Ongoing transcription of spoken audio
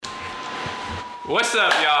What's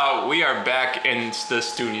up, y'all? We are back in the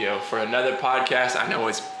studio for another podcast. I know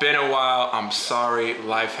it's been a while. I'm sorry.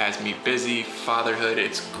 Life has me busy. Fatherhood,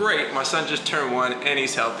 it's great. My son just turned 1 and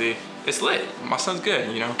he's healthy. It's lit. My son's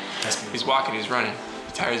good, you know? He's walking, he's running.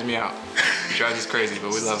 He tires me out. He drives us crazy, but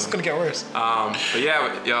we love him. It's gonna get worse. But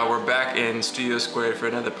yeah, y'all, we're back in Studio Squared for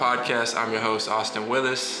another podcast. I'm your host, Austin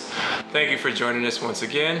Willis. Thank you for joining us once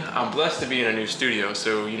again. I'm blessed to be in a new studio,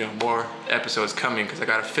 so, you know, more episodes coming because I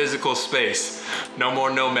got a physical space. No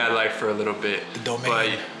more nomad life for a little bit. The domain. But,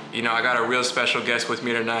 you know, I got a real special guest with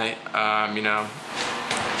me tonight. You know,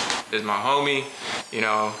 is my homie. You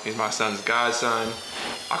know, he's my son's godson.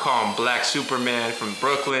 I call him Black Superman from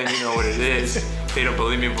Brooklyn. You know what it is. They don't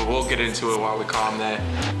believe me, but we'll get into it while we call him that.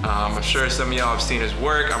 I'm sure some of y'all have seen his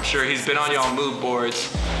work. I'm sure he's been on y'all mood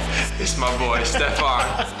boards. It's my boy,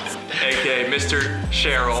 Stefan, a.k.a. Mr.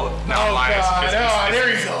 Cheryl.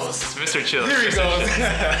 There he goes. It's Mr. Chill. There he goes.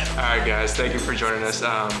 All right, guys. Thank you for joining us.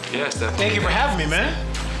 Yeah, Stefan. Thank you for having me, man.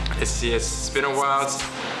 It's been a while.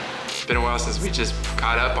 It's been a while since we just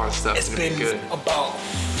caught up on stuff. It's been good. About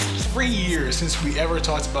 3 years since we ever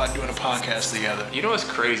talked about doing a podcast together. You know what's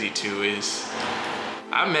crazy too is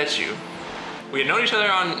I met you. We had known each other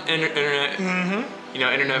on internet. Mm-hmm. You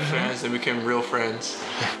know, internet friends, then became real friends,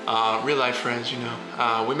 real life friends. You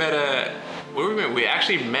know, we met at we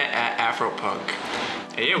actually met at Afropunk.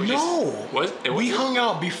 And yeah, we hung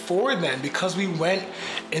out before then because we went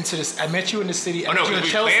into this. I met you in the city. Oh no, we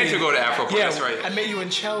planned to go to Afropunk. Yeah, that's right. I met you in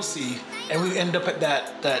Chelsea, and we ended up at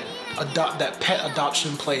that pet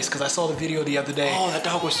adoption place because I saw the video the other day. Oh, that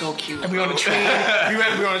dog was so cute. And we were on the train. we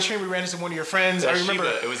were on the train. We ran into one of your friends. I remember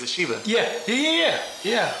Shiba. It was a Shiba. Yeah.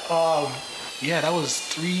 Yeah, that was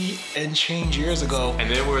 3 and change years ago. And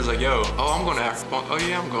then we was like, yo, I'm going to Africa. Oh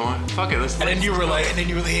yeah, I'm going. Fuck it, let's. And then you were like,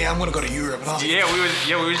 yeah, I'm gonna go to Europe. And I was we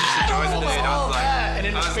were just enjoying the day. And I was like, and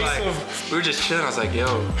in the space of, we were just chilling. I was like, yo,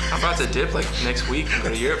 I'm about to dip like next week and go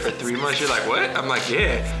to Europe for 3 months. You're like, what? I'm like,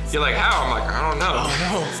 yeah. You're like, how? I'm like, I don't know. Oh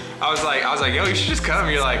no. I was like, yo, you should just come.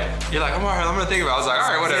 You're like, I'm alright. I'm gonna think about it. I was like,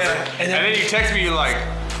 all right, whatever. Yeah. And then you text me, you're like,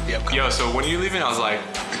 yo, so when are you leaving? I was like,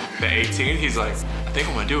 the 18th. He's like, I think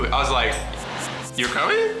I'm gonna do it. I was like, you're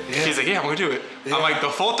coming? Yeah. He's like, yeah, I'm gonna do it. Yeah. I'm like, the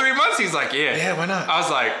full 3 months? He's like, yeah. Yeah, why not? I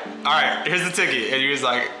was like, all right, here's the ticket. And he was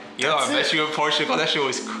like, yo, I met you in Portugal. That shit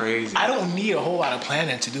was crazy. I don't need a whole lot of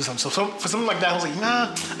planning to do something. So for something like that, I was like,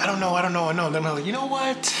 nah, I don't know. And then I was like, you know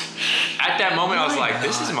what? At that moment, I was like,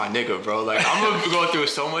 this is my nigga, bro. Like, I'm gonna go through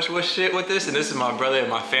so much shit with this, and this is my brother and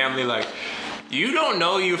my family. Like, you don't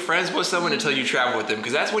know you're friends with someone until you travel with them,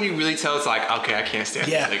 because that's when you really tell it's like, okay, I can't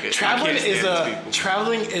stand this nigga.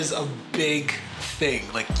 Traveling is a big thing.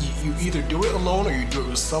 Like you either do it alone or you do it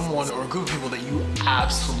with someone or a group of people that you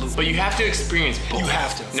absolutely. But you have to experience both. You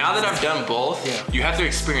have to. Now that I've done both, you have to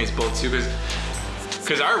experience both too,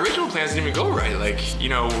 because our original plans didn't even go right. Like, you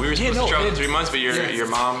know, we were supposed to travel in 3 months, but your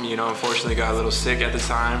mom, you know, unfortunately got a little sick at the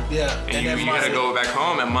time. Yeah. And you had to go back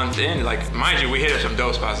home a month in. Like, mind you, we hit some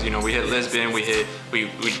dope spots. You know, we hit Lisbon. We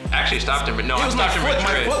actually stopped him, but no, I stopped him at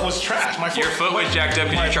Madrid. My foot was trash. Your foot was jacked up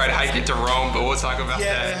because you tried to hike it to Rome, but we'll talk about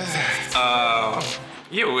that.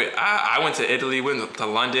 I went to Italy, went to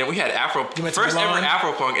London. We had first ever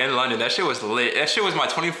Afropunk in London. That shit was lit. That shit was my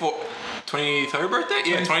 23rd birthday?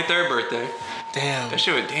 Yeah, 23rd birthday. Damn. That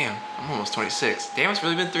shit was, I'm almost 26. Damn, it's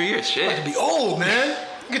really been 3 years. Shit. You're about to be old, man.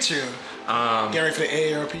 Look at you. Get ready for the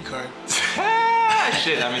AARP card.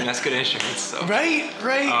 Shit, I mean, that's good insurance. So. Right.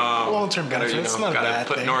 Long-term benefits. Not a bad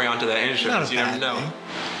thing. Gotta put Nori onto that insurance. You never know.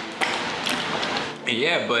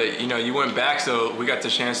 Yeah, but, you know, you went back, so we got the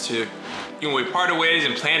chance to, you know, we parted ways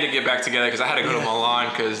and planned to get back together because I had to go to Milan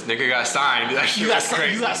because nigga got signed. You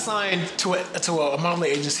got signed to a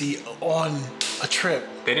modeling agency on a trip.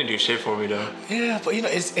 They didn't do shit for me though. Yeah, but you know,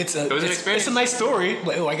 it was an experience. It's a nice story.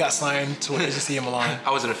 Like, I got signed to an agency in Milan.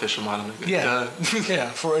 I was an official model, nigga. Yeah,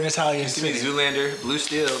 for an Italian city. Zoolander, Blue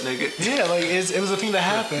Steel, nigga. Yeah, like it was a thing that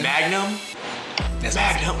happened. Magnum. That's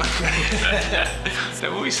Magnum.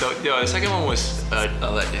 That movie the second one was a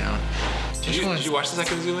letdown. Did you watch the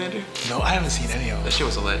second Zoolander? No, I haven't seen any of them. That shit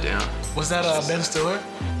was a letdown. Was that Ben Stiller?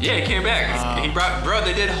 Yeah, he came back.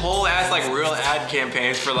 They did whole ass like real ad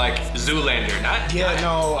campaigns for like Zoolander,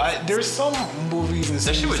 there's some movies and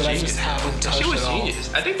series that I just haven't touched. That shit was genius.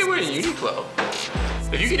 I think they were in Uniqlo.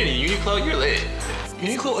 If you get in a Uniqlo, you're lit.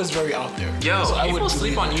 Uniqlo is very out there. Yo, so people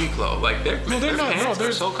sleep on Uniqlo. Like they're not. No,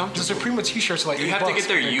 they're so comfortable. The Suprema t-shirts like $8. You have to get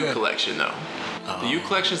their U collection though. The U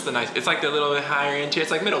collection's the nice. It's like the little bit higher end tier.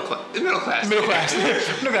 It's like middle class. Middle class.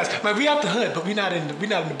 Like we out the hood, but we're not in the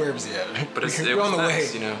burbs yet. But we're on the way,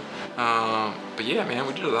 you know. But yeah, man,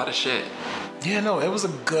 we did a lot of shit. Yeah, no, it was a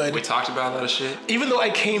good. We talked about a lot of shit. Even though I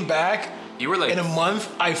came back You were like in a month,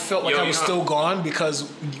 I felt like Yo, I you was know- still gone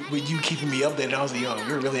because with you keeping me updated. I was like, yo,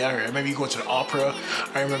 you're really out here. I remember you going to the opera.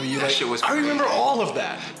 I remember you That shit was I remember all of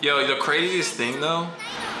that. Yo, the craziest thing though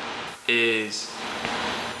is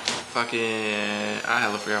fucking I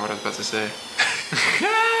hella forgot what I was about to say.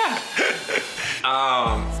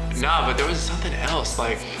 Nah, but there was something else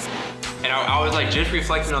like, and I was like just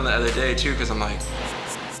reflecting on the other day too, because I'm like,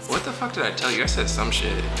 what the fuck did I tell you? I said some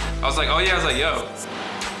shit. I was like, oh yeah, I was like, yo,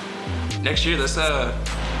 next year let's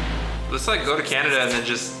like go to Canada and then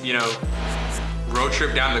just, you know, road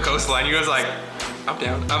trip down the coastline. You guys like, I'm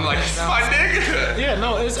down. I'm like, my nigga. Yeah,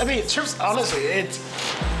 no, trips, honestly, it's...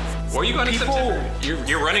 Where are you going in September?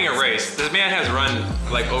 You're running a race. This man has run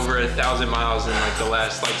like over 1,000 miles in like the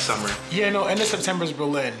last like summer. Yeah, no, end of September's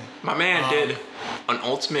Berlin. My man did an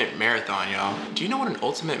ultimate marathon, y'all. Do you know what an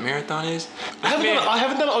ultimate marathon is? I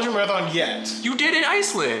haven't done an ultra marathon yet. You did in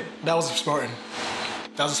Iceland. That was a Spartan.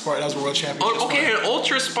 That was a world championship. Oh, okay, an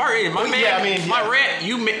ultra Spartan. My man, yeah, I mean,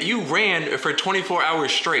 yeah. You ran for 24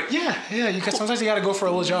 hours straight. Yeah. Sometimes you gotta go for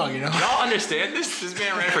a little jog, you know? Y'all understand this? This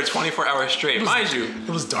man ran for 24 hours straight. Mind you, It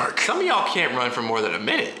was dark. some of y'all can't run for more than a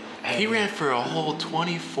minute. He ran for a whole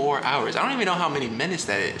 24 hours. I don't even know how many minutes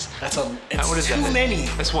that is. What is too that? many.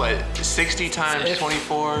 That's what, 60 times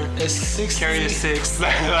 24? It's 60. Carry the 6.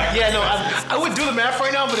 Yeah, no, I would do the math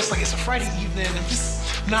right now, but it's like, it's a Friday evening. I'm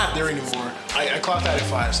just not there anymore. I clocked out at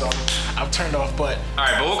 5, so I'm turned off, but... All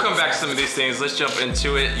right, but we'll come back to some of these things. Let's jump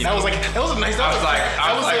into it. That was a nice... I was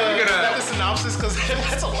like, we're gonna... That was synopsis, because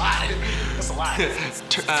that's a lot. That's a lot.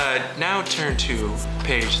 Now turn to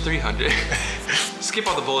page 300. Skip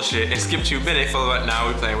all the bullshit and skip 2 minutes. Now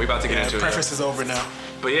we're playing. We about to get into it. Preface is over now.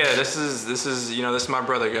 But yeah, this is this is my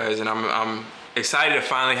brother, guys, and I'm excited to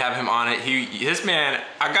finally have him on it. His man,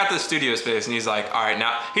 I got the studio space, and he's like, all right,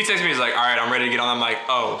 now he texts me, he's like, all right, I'm ready to get on. I'm like,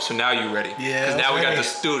 oh, so now you ready? Yeah. Because now we got the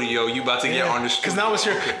studio. You about to get on the studio? Because now it's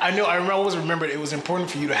your. I always remembered it was important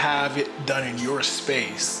for you to have it done in your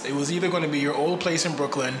space. It was either going to be your old place in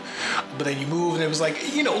Brooklyn, but then you moved, and it was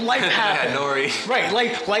like, you know, life happened. Nori. Right,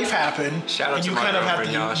 like life happened. Shout out and to you my kind of have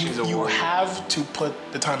girlfriend, y'all. She's a you warrior. have to put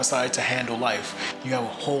the time aside to handle life. You have a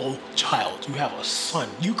whole child. You have a son.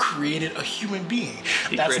 You created a human being.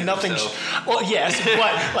 That's nothing. Well, yes,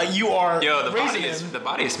 but like you are. Yo, the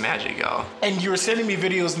body is magic, y'all. And you're sending me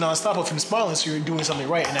videos nonstop of him smiling, so you're doing something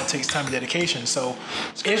right, and that takes time and dedication. So,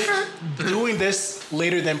 if doing this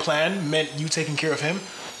later than planned meant you taking care of him,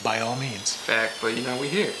 by all means. Fact, but you know, we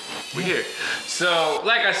here. So,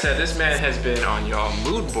 like I said, this man has been on y'all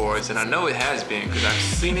mood boards, and I know it has been because I've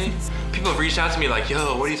seen it. People have reached out to me like,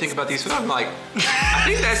 yo, what do you think about these? I'm like, I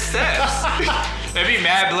think that's steps. It'd be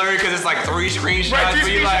mad blurry because it's like 3 screenshots. Right,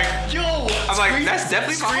 but you like, yo, I'm like, that's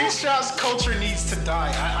definitely screenshots culture needs to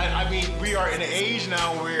die. I mean, we are in an age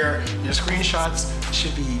now where your screenshots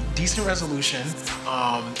should be decent resolution.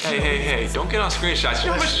 Hey, don't get on screenshots. You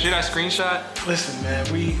know how much shit I screenshot? Listen, man,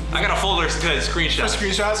 I got a folder of screenshots.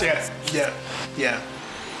 Screenshots, yeah.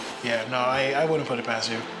 No, I wouldn't put it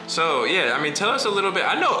past you. So yeah, I mean, tell us a little bit.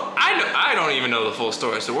 I don't even know the full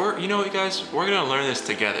story. So we're gonna learn this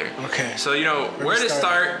together. Okay. So where to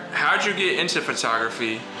start? How'd you get into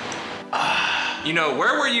photography?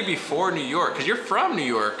 Where were you before New York? Because you're from New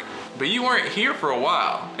York, but you weren't here for a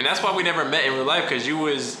while, and that's why we never met in real life. Because you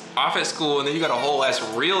was off at school, and then you got a whole ass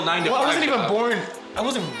real 9 to 5. Well, I wasn't even born. I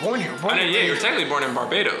wasn't born here. You were technically born in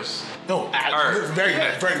Barbados. No,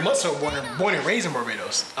 very much so. Born and raised in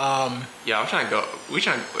Barbados. Yeah, I'm trying to go. I'm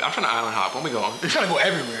trying to island hop. When we going? I'm trying to go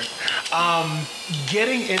everywhere.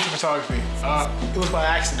 Getting into photography, it was by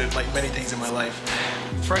accident, like many things in my life.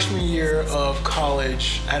 Freshman year of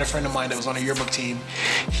college, I had a friend of mine that was on a yearbook team.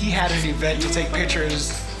 He had an event to take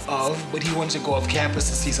pictures of, but he wanted to go off campus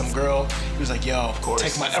to see some girl. He was like, yo, of course. He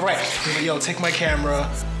was like, yo, take my camera,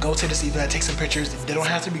 go to this event, take some pictures. They don't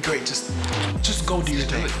have to be great, just go do your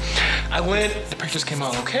thing. I went, the pictures came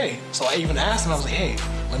out okay. So I even asked him, I was like, hey,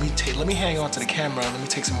 let me hang on to the camera, let me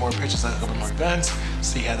take some more pictures at a couple more events,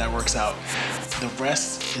 see how that works out. The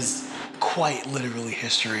rest is quite literally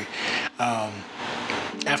history.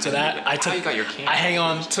 After that, How you got your camera? I hang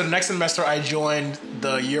on. So the next semester, I joined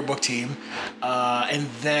the yearbook team, and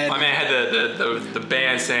then my man had the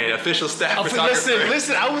band saying official staff photographer.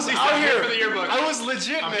 Listen, I was out here for the yearbook. I was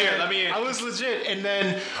legit, I'm man. here, let me in. I was legit, and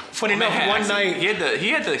then funny enough, one night he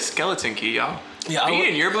had the skeleton key, y'all. Yeah, being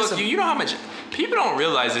in yearbook, listen, you know how much People don't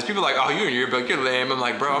realize this. People are like, oh, you're in your yearbook, you're lame. I'm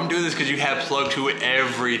like, bro, I'm doing this because you have plugged to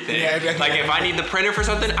everything. Yeah, exactly. Like, if I need the printer for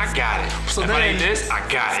something, I got it. So if then, I need this, I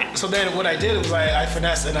got it. So then what I did was I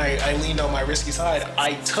finessed and I leaned on my risky side.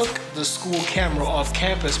 I took the school camera off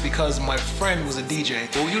campus because my friend was a DJ.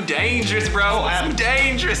 Oh, you dangerous, bro. You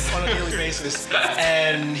dangerous. On a daily basis.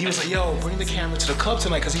 And he was like, yo, bring the camera to the club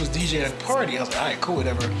tonight because he was DJing at a party. I was like, all right, cool,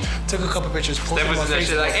 whatever. Took a couple pictures, posted them on Facebook.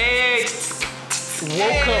 Shit like, hey.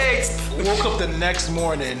 Woke up the next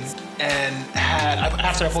morning and had,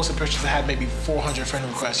 after I posted pictures, I had maybe 400 friend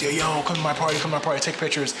requests. Yo, come to my party, take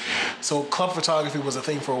pictures. So club photography was a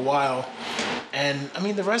thing for a while. And I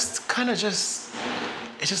mean, the rest kind of just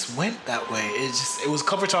went that way. It was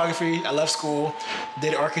club photography. I left school,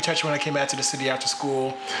 did architecture when I came back to the city after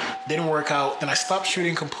school. Didn't work out. Then I stopped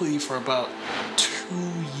shooting completely for about 2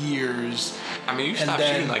 years. I mean, you stopped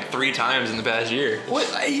shooting like 3 times in the past year. Well,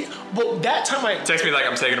 that time I... Text me like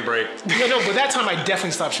I'm taking a break. No, but that time I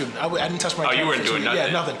definitely stopped shooting. I didn't touch my camera. Oh, you weren't doing nothing?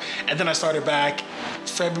 Yeah, nothing. And then I started back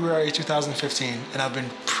February 2015, and I've been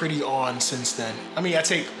pretty on since then. I mean, I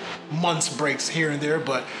take months breaks here and there,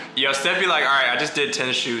 but... Yo, Steph be like, all right, I just did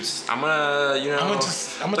 10 shoots. I'm gonna,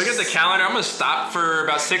 look at the calendar. I'm gonna stop for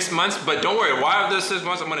about 6 months, but don't worry. While this 6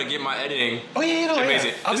 months, I'm gonna get my editing. Oh, yeah,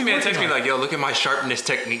 amazing. Yeah. This man texted me like, yo, look at my sharpness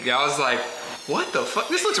technique. I was like, what the fuck?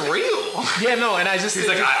 This looks real. Yeah, no, and I just... He's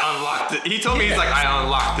like, I unlocked it. He told me, he's like, I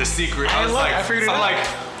unlocked the secret. I figured it out. I'm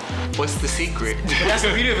like, what's the secret? But that's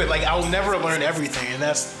the beauty of it. Like, I'll never learn everything, and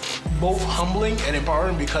that's both humbling and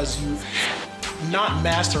empowering because you... Not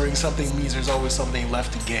mastering something means there's always something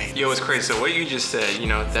left to gain. Yo, it's crazy. So what you just said,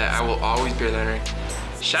 that I will always be a learner.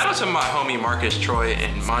 Shout out to my homie Marcus Troy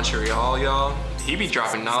in Montreal, y'all. He be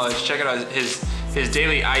dropping knowledge. Check out his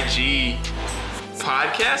daily IG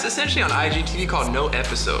podcast, essentially on IGTV, called No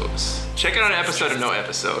Episodes. Check out an episode of No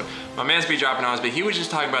Episode. My man's be dropping knowledge, but he was just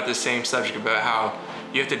talking about the same subject about how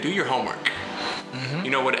you have to do your homework.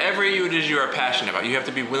 Mm-hmm. Whatever it is you are passionate about, you have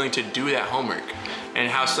to be willing to do that homework. And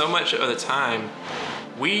how so much of the time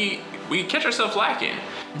we catch ourselves lacking.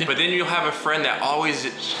 Yeah. But then you'll have a friend that always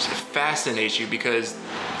fascinates you because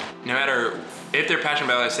no matter if they're passionate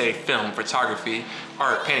about, let's say, film, photography,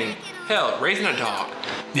 art, painting, hell, raising a dog,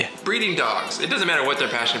 breeding dogs. It doesn't matter what they're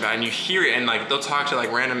passionate about. And you hear it and like they'll talk to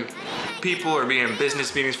like random people or be in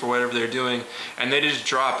business meetings for whatever they're doing, and they just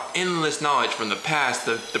drop endless knowledge from the past,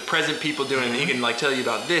 the present people doing, and he can like tell you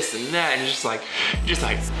about this and that, and you're just like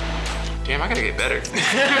damn, I gotta get better.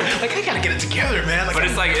 Like, I gotta get it together, man. Like, but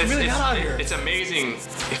it's like, really out here. It's amazing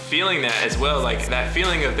feeling that as well. Like, that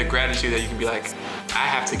feeling of the gratitude that you can be like, I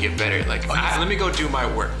have to get better. Like, let me go do my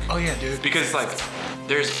work. Oh, yeah, dude. Because, like,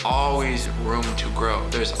 there's always room to grow.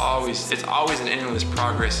 It's always an endless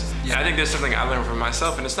progress. Yeah. And I think there's something I learned from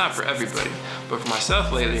myself, and it's not for everybody. But for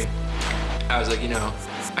myself lately, I was like,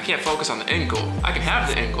 I can't focus on the end goal. I can have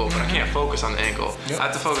the end goal, but I can't focus on the end goal. Yep. I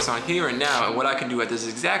have to focus on here and now and what I can do at this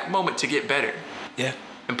exact moment to get better. Yeah.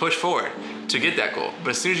 And push forward to get that goal.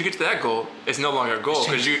 But as soon as you get to that goal, it's no longer a goal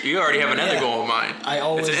because you already have another goal in mind.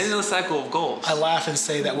 It's an endless cycle of goals. I laugh and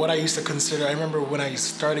say that what I used to consider, I remember when I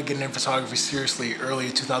started getting into photography seriously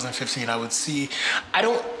early 2015, I would see,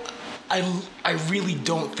 I really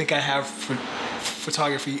don't think I have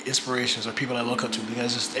photography inspirations or people I look up to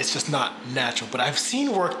because it's just not natural. But I've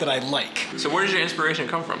seen work that I like. So where does your inspiration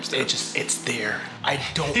come from, Steph? It's there. I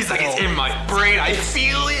don't He's know. like, it's in my brain. I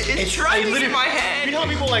feel it. It's driving in my head. You know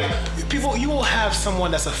how you will have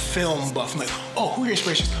someone that's a film buff. I'm like, oh, who are your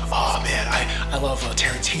inspirations? Oh, man, I love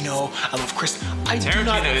Tarantino. I love Chris.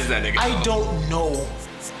 Tarantino is that nigga. I don't know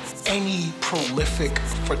any prolific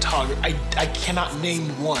photographer. I cannot name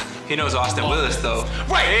one. He knows Austin Willis though.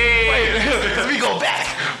 Right. Because we go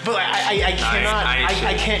back. But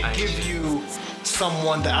I can't give you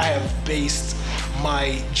someone that I have based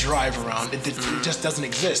my drive around. It just doesn't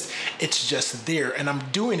exist. It's just there, and I'm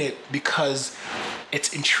doing it because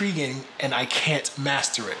it's intriguing and I can't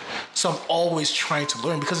master it. So I'm always trying to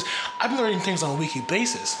learn because I'm learning things on a weekly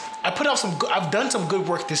basis. I've done some good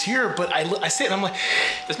work this year, but I sit and I'm like,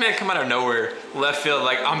 this man come out of nowhere, left field,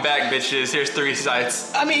 like, I'm back, bitches. Here's 3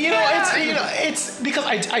 sites. I mean, it's because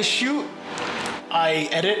I shoot, I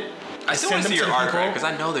edit. I still want to see your archive because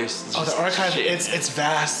I know there's. The archive, it's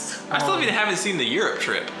vast. I still even haven't seen the Europe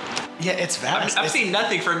trip. Yeah, it's vast. I've seen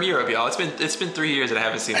nothing from Europe, y'all. It's been 3 years that I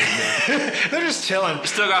haven't seen anything. They're just chilling.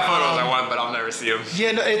 Still got photos I want, but I'll never see them.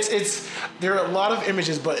 Yeah, no, it's there are a lot of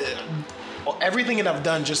images, but everything that I've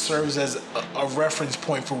done just serves as a reference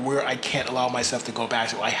point for where I can't allow myself to go back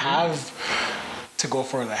to. I have to go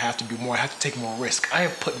further, I have to do more. I have to take more risk. I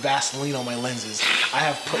have put Vaseline on my lenses. I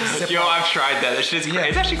have put Yo, I've tried that. That shit's crazy.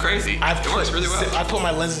 It's actually crazy. It works really well. I put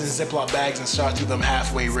my lenses in Ziploc bags and start through them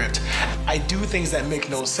halfway ripped. I do things that make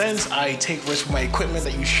no sense. I take risks with my equipment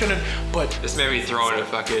that you shouldn't, but... This made me throw in a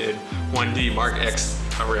fucking 1D Mark X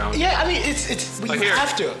around. Yeah, I mean, it's like, you here,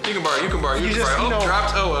 have to. You can borrow. You just, can borrow. Oh,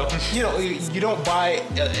 dropped. Oh, well. You know, you don't buy...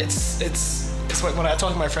 It's like when I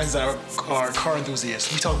talk to my friends that are car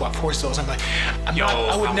enthusiasts, we talk about Porsche though. So I'm like,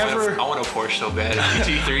 I would never. I want a Porsche so bad.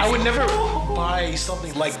 GT3. I would never buy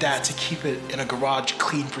something like that to keep it in a garage,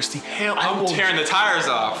 clean, pristine. Hell, I'm tearing the tires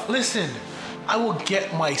off. Listen, I will get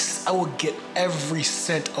every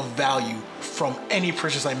cent of value from any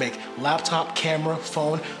purchase I make. Laptop, camera,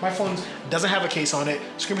 phone. My phone doesn't have a case on it.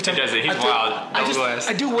 Screen protector. It doesn't. He's wild.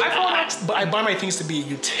 I do. But I buy my things to be a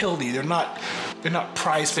utility. They're not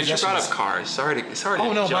prized possessions. Since you brought up cars, sorry to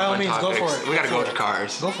Oh no, by all means, topics. go for it. We gotta go to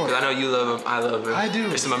cars. Go for it. Because I know you love them. I love them. I do.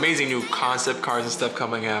 There's some amazing new concept cars and stuff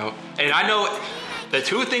coming out. And I know the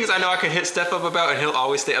two things I know I can hit Steph up about, and he'll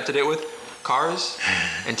always stay up to date with: cars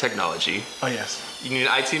and technology. Oh yes. You need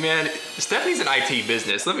an IT man. Steph needs an IT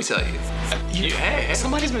business. Let me tell you. Hey.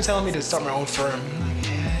 Somebody's been telling me to start my own firm.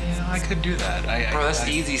 I could do that. Bro, that's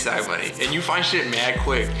easy side money. And you find shit mad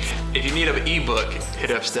quick. If you need an ebook,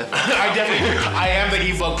 hit up Stefan. I definitely do. I am the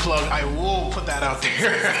ebook plug. I will put that out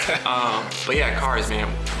there. But yeah, cars, man.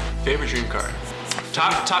 Favorite dream car?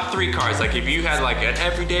 Top 3 cars. Like if you had like an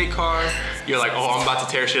everyday car, you're like, oh, I'm about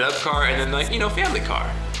to tear shit up car, and then like, family car.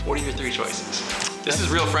 What are your 3 choices? This is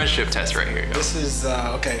real friendship test right here. Yo. This is,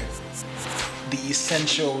 okay. The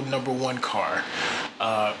essential number 1 car.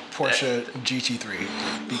 Porsche GT3,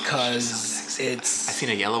 because it's... I seen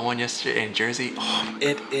a yellow one yesterday in Jersey. Oh,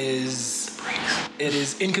 it is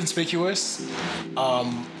inconspicuous,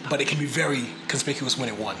 but it can be very conspicuous when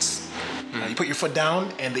it wants. You put your foot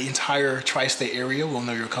down, and the entire tri-state area will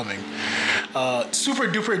know you're coming. Super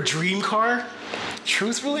duper dream car.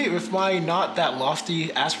 Truthfully, with my not that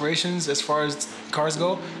lofty aspirations as far as cars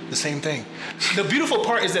go, the same thing. The beautiful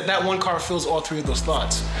part is that one car fills all 3 of those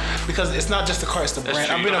slots, because it's not just the car; it's the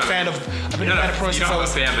brand. I've been a fan of Porsche. You don't have a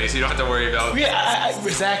family, so you don't have to worry about. Yeah,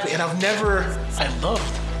 exactly. And I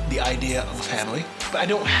loved the idea of a family, but I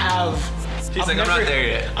don't have. I'm not there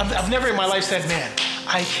yet. I've never in my life said, man,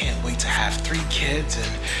 I can't wait to have 3 kids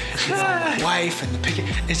and my wife and the picket.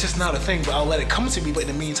 It's just not a thing, but I'll let it come to me. But in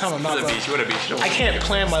the meantime, I'm not. You want a beach. I can't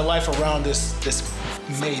plan my life around this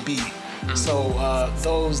maybe. Mm-hmm. So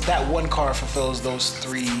that one car fulfills those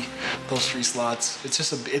three slots. It's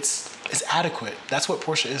just it's adequate. That's what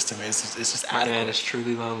Porsche is to me. It's just adequate. Man, it's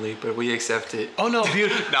truly lonely, but we accept it. Oh no,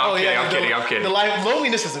 beautiful. No, I'm kidding. The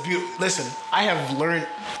loneliness is a beautiful. Listen, I have learned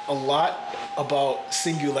a lot about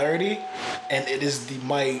singularity, and it is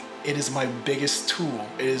my biggest tool.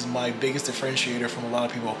 It is my biggest differentiator from a lot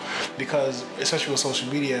of people, because especially with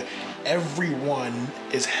social media, everyone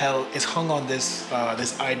is hung on this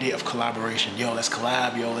idea of collaboration. Yo, let's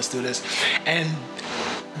collab. Yo, let's do this, and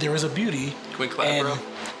there is a beauty. Can we collab, bro?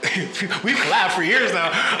 We've collabed for years now.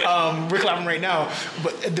 We're collabing right now,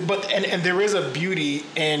 but there is a beauty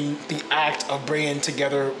in the act of bringing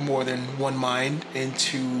together more than one mind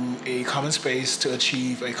into a common space to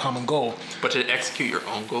achieve a common goal. But to execute your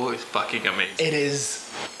own goal is fucking amazing. It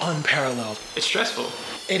is unparalleled. It's stressful.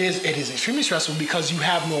 It is extremely stressful because you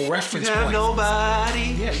have no reference point. You have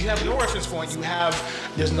nobody. Yeah, you have no reference point.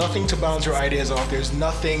 There's nothing to bounce your ideas off. There's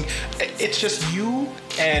nothing. It's just you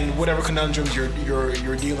and whatever conundrums you're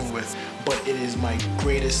dealing with. But it is my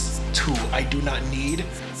greatest tool. I do not need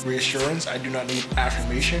reassurance. I do not need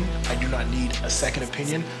affirmation. I do not need a second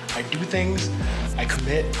opinion. I do things, I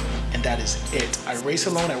commit, and that is it. I race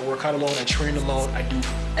alone, I work out alone, I train alone, I do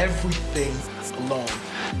everything alone.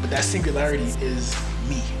 But that singularity is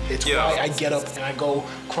me. It's why I get up and I go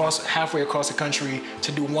halfway across the country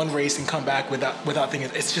to do one race and come back without thinking.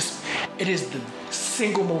 It is the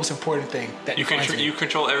single most important thing that you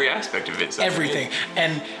control every aspect of it. So everything.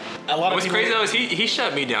 And a lot of people... What's crazy though is he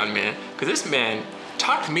shut me down, man. Because this man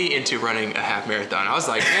talked me into running a half marathon. I was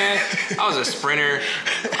like, man, I was a sprinter.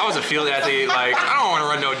 I was a field athlete. Like, I don't want to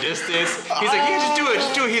run no distance. He's like, yeah,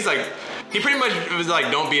 just do it. He's like, he pretty much was like,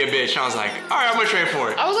 don't be a bitch. I was like, all right, I'm going to train for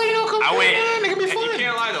it. I was like, come on, man. It can be fun. You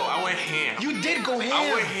can't lie, though. I went ham. You did go ham.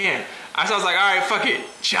 I went ham. So I was like, all right, fuck it.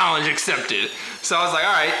 Challenge accepted. So I was like,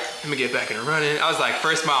 all right, let me get back into running. I was like,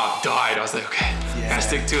 first mile, died. I was like, okay, gotta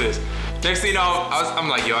stick to this. Next thing you know, I'm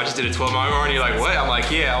like, yo, I just did a 12-mile run. You're like, what? I'm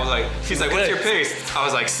like, yeah. I was like, he's like, what's your pace? I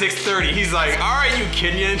was like, 6:30. He's like, all right, you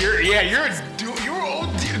Kenyan. You're old.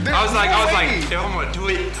 I was like, if I'm gonna do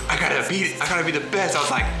it, I gotta beat it. I gotta be the best. I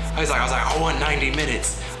was like, I want 90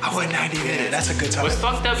 minutes. Yeah, that's a good time. What's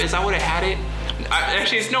fucked up is I would have had it.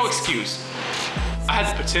 Actually, it's no excuse. I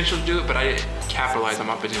had the potential to do it, but I didn't capitalize on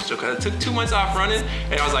my potential because I took 2 months off running,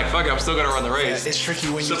 and I was like, fuck it, I'm still gonna run the race. Yeah, it's tricky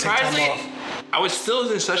when you take time off. I was still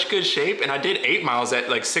in such good shape, and I did 8 miles at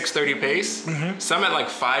like 6:30 pace. Some at like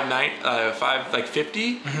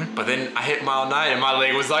 5:50. But then I hit mile 9, and my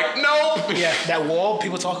leg was like, nope. Yeah, that wall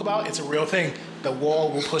people talk about, it's a real thing. The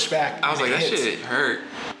wall will push back. I was like, that shit hurt.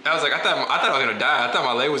 I was like, I thought I was gonna die. I thought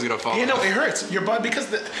my leg was gonna fall. You know, it hurts your body because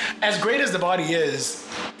as great as the body is,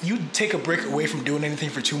 you take a break away from doing anything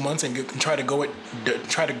for 2 months and try to go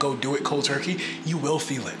do it cold turkey. You will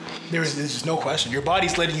feel it. There's just no question. Your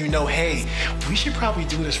body's letting you know, hey, we should probably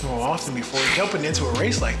do this more often before jumping into a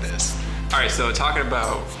race like this. All right, so talking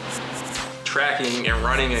about tracking and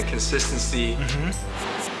running and consistency.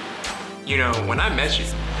 You know, when I met you.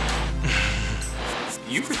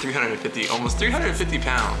 You were 350, almost 350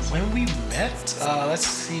 pounds. When we met, let's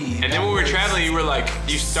see. And then when we were traveling, you were like,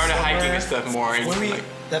 you started hiking and stuff more. And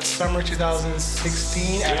that's summer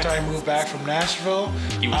 2016, after I moved back from Nashville.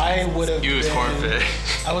 I would have You was corn-fed.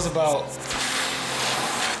 I was about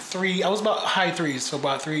high threes, so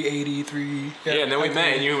about 380. Yeah, and then we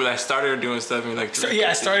met, and you like started doing stuff, and like.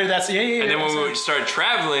 I started that. Yeah. And then when we started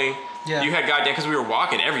traveling. Yeah. You had goddamn because we were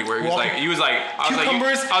walking everywhere. He was like,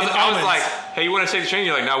 cucumbers and I was like, hey, you want to take the train?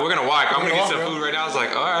 You're like, no, we're gonna walk. I'm gonna get some food right now. I was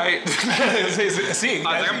like, all right. See, I was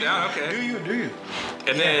like, I'm down. Okay. Do you?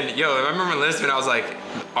 And then, I remember in Lisbon, I was like,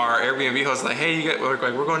 our Airbnb host was like, hey, we're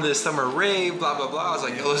going to this summer rave, blah blah blah. I was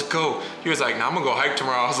like, yo, let's go. He was like, no, I'm gonna go hike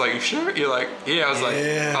tomorrow. I was like, you sure? You're like, yeah. I was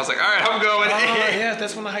like, all right, I'm going. Yeah,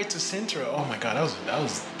 that's when I hiked to Sintra. Oh my god, that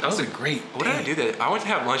was a great. What did I do that? I went to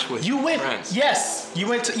have lunch with friends. Yes, you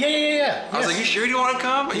went to. Yeah. I was like, you sure you want to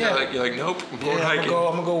come? Yeah. You're like, nope. I'm going hiking. I'm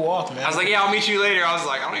gonna go walk, man. I was like, yeah, I'll meet you later. I was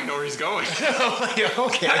like, I don't even know where he's going. I'm like,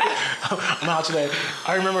 okay, I'm out today.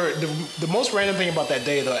 I remember the most random thing about that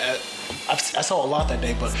day though. I saw a lot that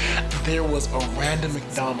day, but there was a random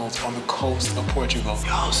McDonald's on the coast of Portugal.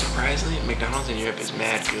 Yo, surprisingly, McDonald's in Europe is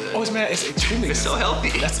mad good. Oh, it's mad. It's extremely good. It's so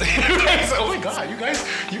healthy. Oh my god, you guys,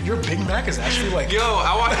 your Big Mac is actually like. Yo,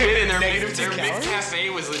 I walked in and their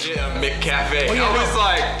McCafe was legit a McCafe. Oh, yeah, I was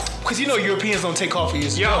like, because Europeans don't take coffee.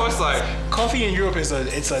 I was like, coffee in Europe is a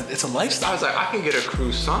lifestyle. I was like, I can get a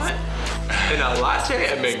croissant and a latte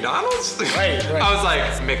at McDonald's. Right. I was like,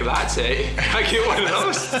 McLatte. I get one of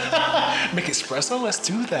those. McEspresso, let's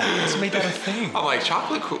do that. Let's make that a thing. I'm like,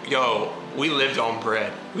 chocolate. We lived on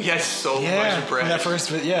bread. We had so much bread. That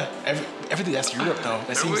first, everything that's Europe though.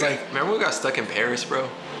 That seems like. Remember we got stuck in Paris, bro?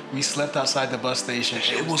 We slept outside the bus station.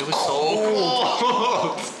 It was so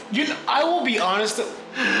cold. I will be honest.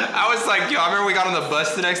 I was like, I remember we got on the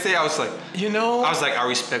bus the next day. I was like, I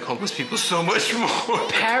respect homeless people so much more.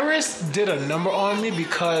 Paris did a number on me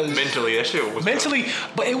because mentally, that shit was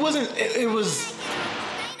but it wasn't. It was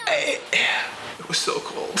so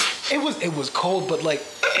cold. It was cold, but like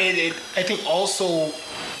I think also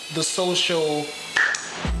the social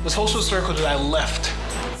circle that I left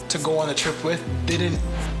to go on the trip with didn't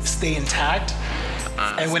stay intact,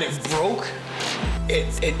 and when it broke,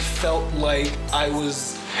 it felt like I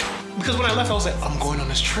was, because when I left I was like, I'm going on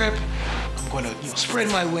this trip, I'm going to spread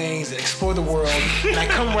my wings and explore the world, and I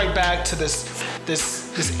come right back to this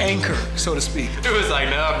anchor, so to speak. It was like,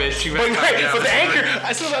 nah, bitch, you better but the anchor,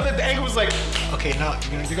 I still thought that the anchor was like, okay, now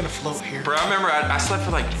you're gonna float here. Bro, I remember I slept for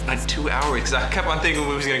like 2 hours because I kept on thinking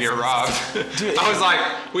we was gonna get robbed. Dude, I was like,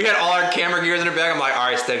 we had all our camera gears in our bag. I'm like, all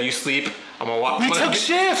right, Steph, you sleep. I'm gonna watch. We took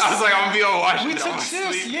shifts. I was like, I'm gonna be on watch. We took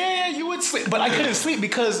shifts. Yeah, you would sleep, but I couldn't sleep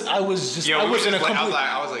because I was just. I was in a complete.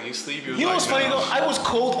 I was like, you sleep. You know what's funny though? I was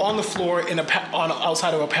cold on the floor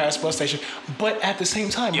outside of a Paris bus station, but at the same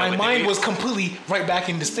time, my mind was completely right back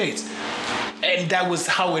in the States. And that was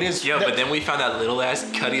how it is. But then we found that little ass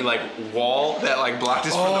cutty wall that blocked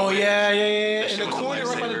us from the wind. Yeah. In the corner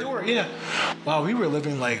right by the door. Yeah. Wow, we were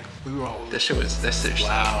living like we were all. That shit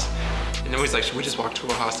wow. And then we was like, should we just walk to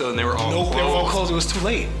a hostel? And they were all closed. They were all closed. It was too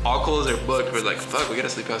late. All closed are booked. We're like, fuck, we gotta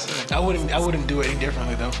sleep outside. I wouldn't do it any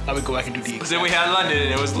differently thoh. I would go back and do the. But then we had London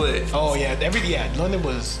and it was lit. Oh yeah, London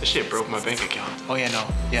was. That shit broke my bank account. Oh yeah, no,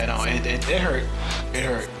 it hurt. It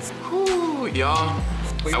hurt. Whew, y'all.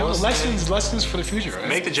 But lessons for the future, right?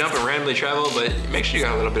 Make the jump and randomly travel, but make sure you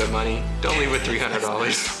got a little bit of money. Don't leave with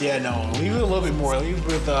 $300. Yeah, no, leave it a little bit more. Leave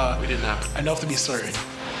with we did not enough to be certain.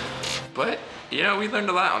 But we learned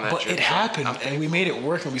a lot on that trip. But it happened, and we made it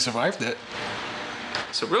work, and we survived it.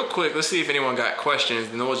 So real quick, let's see if anyone got questions,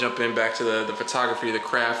 and then we'll jump in back to the photography, the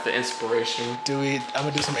craft, the inspiration. I'm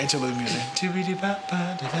gonna do some interlude music. You're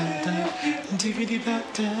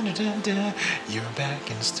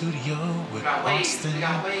back in the studio with Austin. We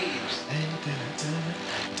got waves.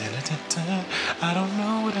 pretend. I don't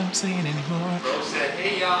know what I'm saying anymore. Bro said,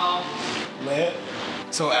 hey y'all. Lit.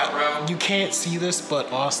 So you can't see this,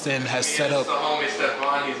 but Austin has set up. Homie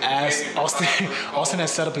Stefan. Austin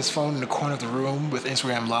has set up his phone in the corner of the room with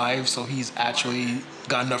Instagram Live, so he's actually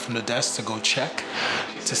gotten up from the desk to go check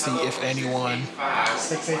to see if anyone.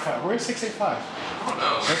 685. Where's 685? I don't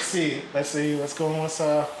know. Let's see. Let's go on. What's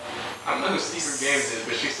I don't know who Secret Games is,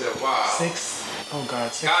 but she said, wow. 6. Oh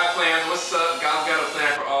God. 6. God plans. What's up? God's got a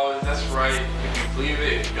plan for all of this. That's right. If you believe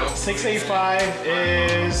it, if you don't. 685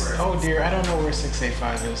 is. Oh dear, I don't know where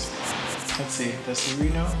 685 is. Let's see. Does Siri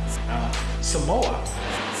know? Samoa.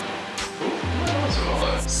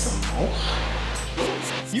 Samoa.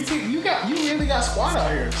 You really got squad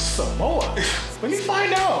out here. Samoa. Let me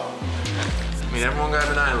find out. I mean, everyone got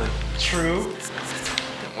an island. True.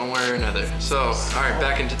 One way or another. So, all right,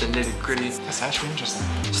 back into the nitty gritty. That's actually interesting.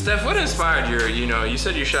 Steph, what inspired you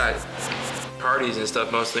said you shot parties and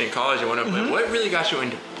stuff mostly in college and whatnot, but what really got you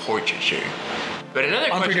into portraiture? But another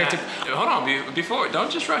question, hold on, before, don't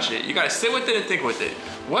just rush it. You gotta sit with it and think with it.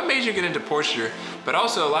 What made you get into portraiture? But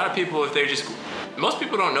also, a lot of people, most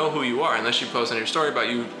people don't know who you are unless you post on your story about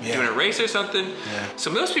you doing a race or something. Yeah. So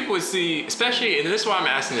most people would see, especially, and this is why I'm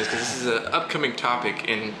asking this, because this is an upcoming topic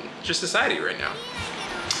in just society right now.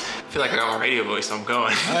 I feel like I got my radio voice, so I'm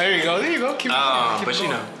going. There you go. Keep going. But you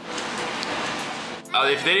know,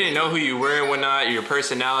 if they didn't know who you were and whatnot, your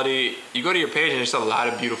personality, you go to your page and there's a lot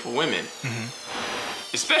of beautiful women.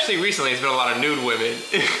 Especially recently, it's been a lot of nude women.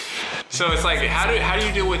 So it's like, how do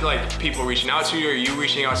you deal with like people reaching out to you, or you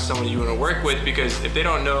reaching out to someone you want to work with? Because if they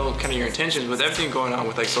don't know kind of your intentions with everything going on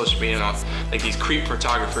with like social media and all, like these creep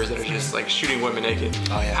photographers that are just like shooting women naked.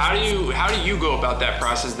 Oh yeah. How do you go about that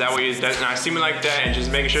process? That way it does not seem like that, and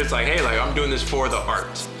just making sure it's like, hey, like I'm doing this for the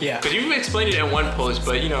art. Yeah. Because you've explained it in one post,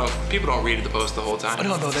 but you know people don't read the post the whole time.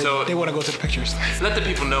 Oh, no, they want to go to the pictures. Let the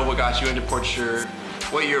people know what got you into portraiture,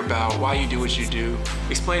 what you're about, why you do what you do.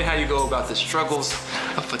 Explain how you go about the struggles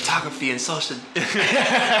of photography and social.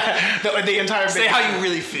 the entire bit. Say how you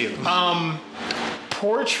really feel.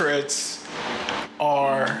 Portraits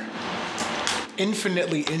are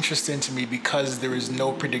infinitely interesting to me because there is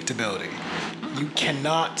no predictability. You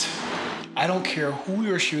cannot, I don't care who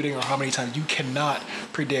you're shooting or how many times, you cannot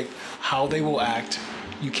predict how they will act.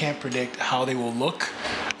 You can't predict how they will look.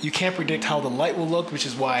 You can't predict how the light will look, which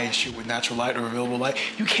is why I shoot with natural light or available light.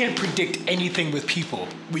 You can't predict anything with people.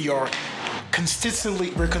 We're consistently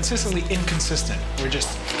inconsistent. We're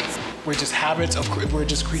just creatures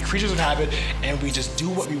of habit, and we just do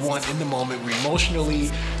what we want in the moment. We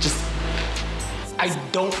emotionally I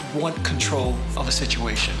don't want control of a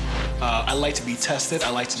situation. I like to be tested.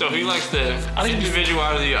 So he likes the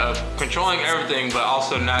individuality of controlling everything, but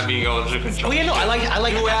also not being able to control. Oh yeah, no, I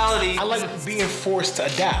like duality. I like being forced to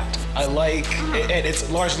adapt. I like, and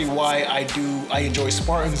it's largely why I enjoy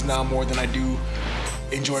Spartans now more than I do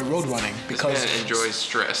enjoy road running, because this man enjoys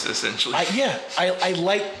stress essentially. I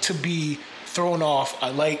like to be thrown off.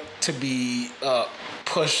 I like to be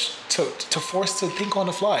pushed to force to think on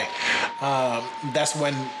the fly. That's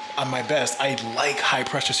when I'm my best. I like high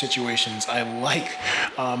pressure situations. I like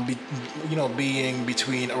being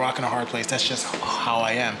between a rock and a hard place. That's just how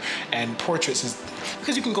I am. And portraits is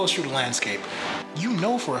because you can go shoot a landscape. You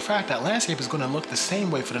know for a fact that landscape is going to look the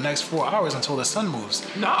same way for the next 4 hours until the sun moves.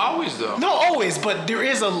 Not always though. Not always, but there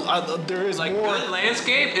is like more. Good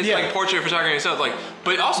landscape is like portrait photography itself. Like,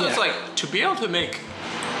 but also it's like to be able to make.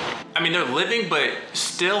 I mean, they're living, but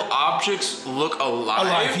still objects look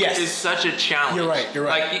alive. Yes. Is such a challenge. You're right.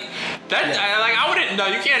 Like that. I wouldn't. No,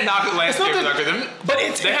 you can't knock a landscape photographer. But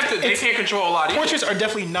they can't control a lot either. Portraits are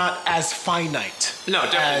definitely not as finite. No,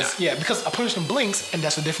 definitely not. Yeah, because a person blinks and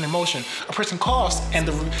that's a different emotion. A person coughs and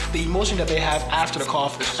the emotion that they have after the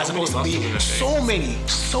cough, as opposed to be so many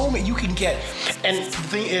you can get. And the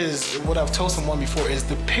thing is, what I've told someone before is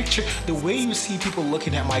the way you see people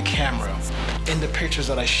looking at my camera in the pictures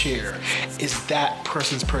that I share is that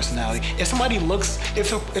person's personality. If someone looks at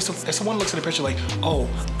a picture like, oh,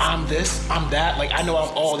 I'm this, I'm that, like I know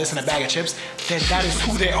I'm all this in a bag of chips, then that is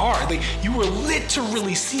who they are. Like you were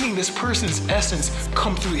literally seeing this person's essence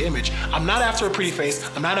come through the image. I'm not after a pretty face.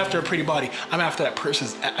 I'm not after a pretty body. I'm after that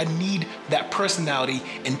person's. I need that personality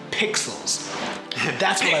in pixels.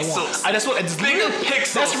 That's what I want. That's what it's bigger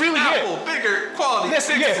pixels. That's really it. Bigger quality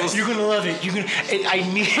pixels. Yeah, you're gonna love it.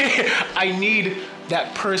 I need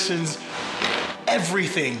that person's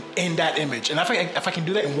everything in that image. And if I can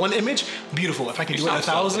do that in one image, beautiful. If I can do it in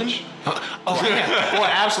 1,000, I am. I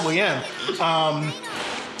absolutely am.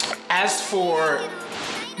 As for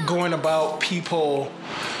going about people,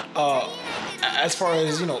 as far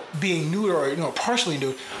as being nude or partially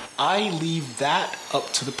nude, I leave that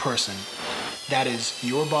up to the person. That is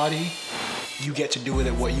your body. You get to do with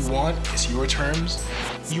it what you want. It's your terms.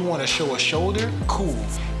 You want to show a shoulder? Cool.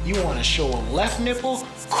 You want to show a left nipple?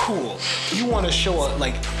 Cool. You want to show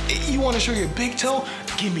you want to show your big toe?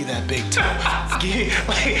 Give me that big toe.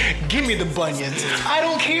 give me the bunions. I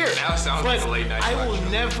don't care. That sounds like a late night. I will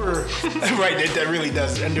never. Right, that really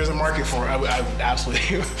does, and there's a market for it. I would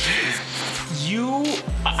absolutely.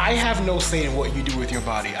 I have no say in what you do with your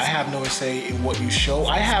body. I have no say in what you show.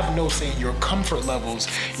 I have no say in your comfort levels,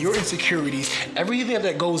 your insecurities, everything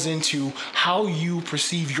that goes into how you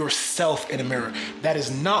perceive yourself in a mirror. That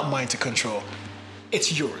is not mine to control.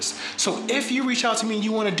 It's yours. So if you reach out to me and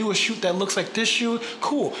you want to do a shoot that looks like this shoot,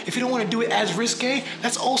 cool. If you don't want to do it as risque,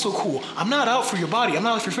 that's also cool. I'm not out for your body. I'm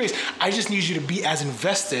not out for your face. I just need you to be as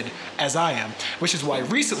invested as I am, which is why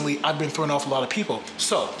recently I've been throwing off a lot of people.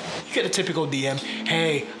 So you get a typical DM.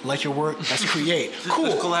 Hey, like your work? Let's create. Cool.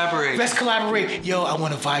 Let's collaborate. Yo, I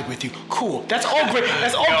want to vibe with you. Cool. That's all great.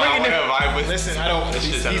 That's all great. I want to vibe with you. Listen, I don't.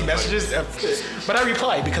 These messages, but I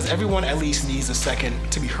reply because everyone at least needs a second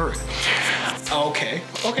to be heard. Okay,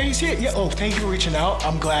 you see it? Yeah. Oh, thank you for reaching out.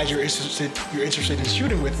 I'm glad you're interested in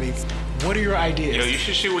shooting with me. What are your ideas? Yo, you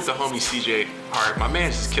should shoot with the homie CJ Hart. My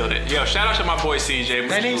man just killed it. Yo, shout out to my boy CJ.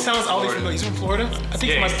 That name sounds oddly familiar. He's from Florida? I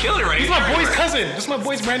think he's killing it right. He's my boy's cousin. That's my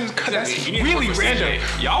boy's Brandon's cousin. That's really random.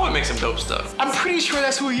 Y'all would make some dope stuff. I'm pretty sure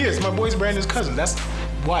that's who he is. My boy's Brandon's cousin. That's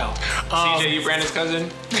wild. CJ, you Brandon's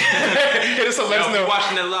cousin? Hit us up, let us know.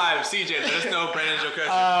 Watching it live. CJ, let us know Brandon's your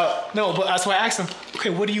cousin. No, but that's why I asked him,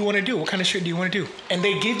 okay, what do you want to do? What kind of shit do you want to do? And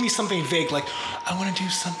they gave me something vague, like, I want to do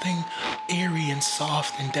something airy and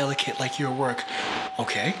soft and delicate like your work.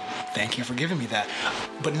 Okay, thank you for giving me that.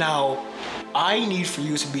 But now, I need for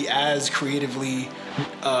you to be as creatively,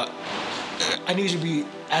 I need you to be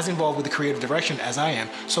as involved with the creative direction as I am.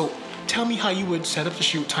 So tell me how you would set up the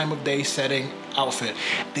shoot, time of day, setting, outfit.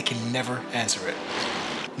 They can never answer it.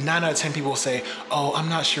 9 out of 10 people will say, oh, I'm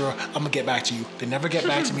not sure, I'm gonna get back to you. They never get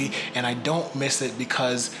back to me, and I don't miss it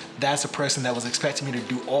because that's a person that was expecting me to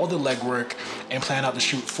do all the legwork and plan out the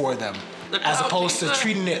shoot for them. As opposed to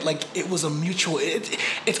treating it like it was a mutual,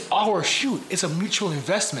 it's our shoot. It's a mutual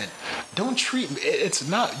investment. Don't treat me, it's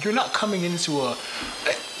not, you're not coming into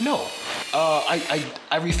no.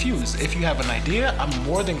 I refuse. If you have an idea, I'm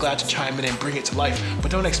more than glad to chime in and bring it to life, but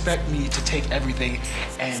don't expect me to take everything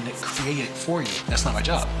and create it for you. That's not my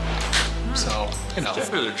job. So, you know.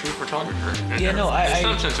 Definitely a true photographer. Yeah, no, in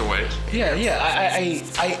some sense of ways. Yeah.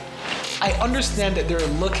 I understand that they're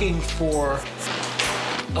looking for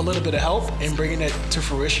a little bit of help in bringing it to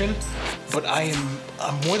fruition, but I'm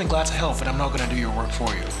more than glad to help, but I'm not going to do your work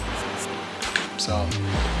for you. So,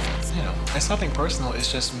 you know, it's nothing personal. It's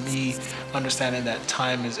just me understanding that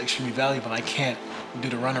time is extremely valuable. I can't do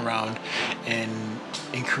the runaround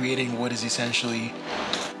in creating what is essentially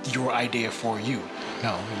your idea for you.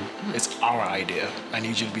 No, it's our idea. I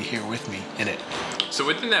need you to be here with me in it. So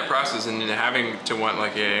within that process and having to want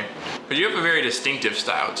but you have a very distinctive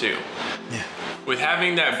style too. Yeah. With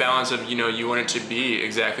having that balance of, you want it to be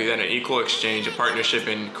exactly that, an equal exchange, a partnership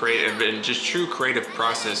and creative and just true creative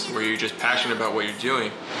process where you're just passionate about what you're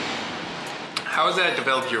doing. How has that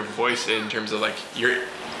developed your voice in terms of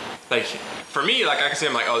for me, I can say,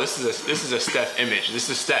 I'm like, oh, this is a Steph image. This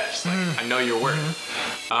is Steph's. I know your work.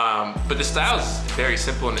 But the style is very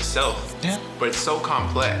simple in itself. Yeah. But it's so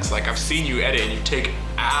complex. I've seen you edit and you take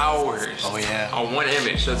hours on one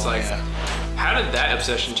image. So it's how did that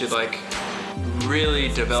obsession to really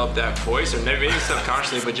develop that voice, or maybe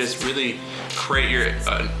subconsciously, but just really create your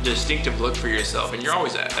distinctive look for yourself? And you're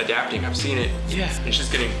always adapting. I've seen it. Yeah. It's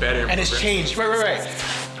just getting better. And it's changed. Right.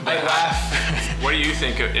 But I laugh. What do you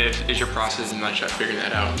think is your process in figuring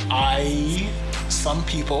that out? Some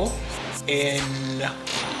people in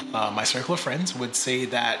my circle of friends would say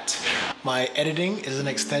that my editing is an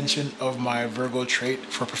extension of my Virgo trait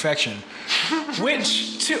for perfection.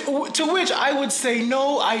 To which I would say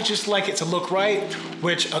no, I just like it to look right.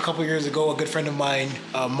 Which a couple years ago, a good friend of mine,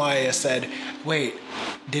 Maya, said, wait,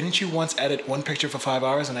 didn't you once edit one picture for 5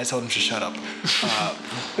 hours? And I told him to shut up.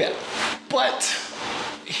 Yeah. But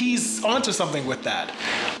he's onto something with that,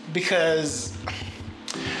 because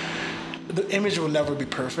the image will never be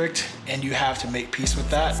perfect and you have to make peace with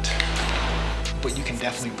that, but you can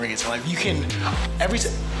definitely bring it to life. You can,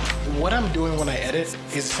 what I'm doing when I edit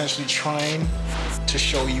is essentially trying to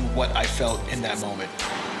show you what I felt in that moment.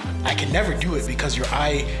 I can never do it because your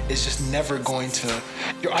eye is just never going to,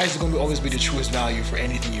 your eyes are going to always be the truest value for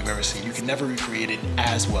anything you've ever seen. You can never recreate it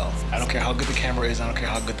as well. I don't care how good the camera is, I don't care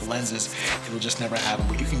how good the lens is, it will just never happen,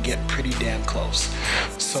 but you can get pretty damn close.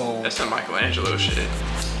 So that's some Michelangelo shit.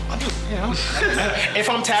 You know, if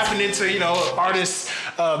I'm tapping into, you know, artists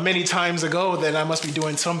many times ago, then I must be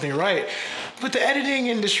doing something right. But the editing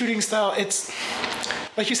and the shooting style, it's,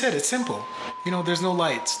 like you said, it's simple. You know, there's no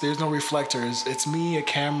lights, there's no reflectors. It's me, a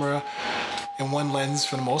camera, and one lens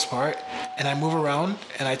for the most part. And I move around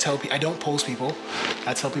and I tell people, I don't pose people.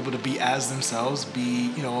 I tell people to be as themselves.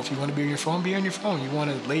 Be, you know, if you want to be on your phone, be on your phone. You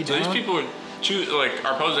want to lay down. So these people choose, like,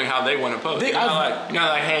 are posing how they want to pose. You're not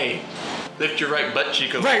like, hey, lift your right butt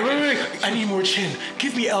cheek a little bit. Right. I need more chin.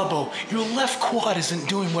 Give me elbow. Your left quad isn't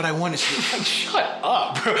doing what I want it to do. Like, shut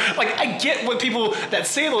up, bro. Like, I get what people that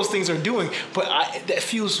say those things are doing, but that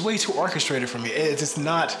feels way too orchestrated for me. It's just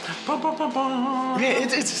not. Yeah,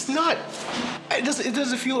 it's just not. It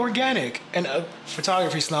doesn't feel organic. And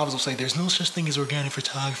photography snobs will say there's no such thing as organic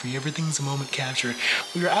photography. Everything's a moment captured.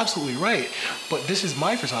 Well, you're absolutely right. But this is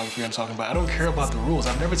my photography I'm talking about. I don't care about the rules.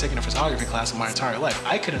 I've never taken a photography class in my entire life.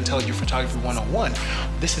 I couldn't tell you photography 101.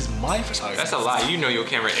 This is my photography. That's a lie. You know your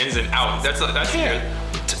camera ins and out. That's your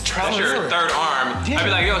third arm. Yeah. I'd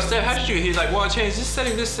be like, yo, Steph, how did you? He's like, well, change this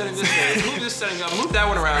setting, move this setting up, move that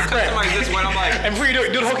one around, cut somebody this one. I'm like, and before you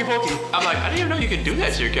do the hokey pokey. I'm like, I didn't even know you could do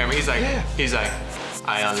that to your camera. He's like,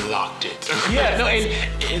 I unlocked it. Yeah, no,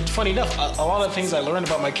 and funny enough, a lot of things I learned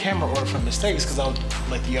about my camera are from mistakes, because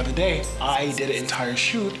like the other day, I did an entire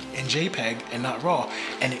shoot in JPEG and not RAW,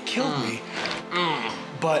 and it killed me.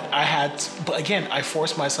 But again, I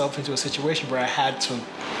forced myself into a situation where I had to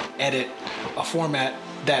edit a format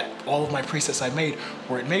that all of my presets I made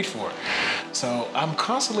weren't made for. So I'm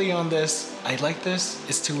constantly on this, I like this,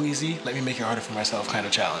 it's too easy, let me make it harder for myself kind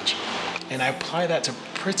of challenge. And I apply that to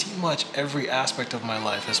pretty much every aspect of my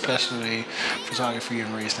life, especially photography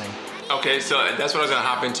and racing. Okay, so that's what I was gonna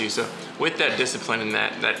hop into. So with that discipline and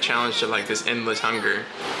that challenge to like this endless hunger,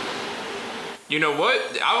 you know what?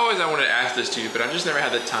 I wanted to ask this to you, but I just never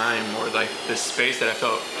had the time or like the space that I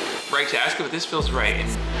felt right to ask it, but this feels right. And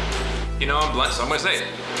you know, I'm blunt, so I'm gonna say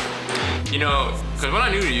it. You know, because when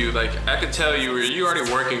I knew you, like I could tell you were already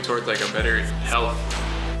working towards like a better health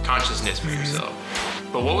consciousness for yourself.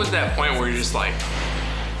 But what was that point where you're just like,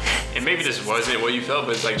 and maybe this wasn't what you felt,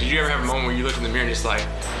 but it's like, did you ever have a moment where you look in the mirror and just like,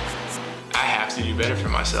 I have to do better for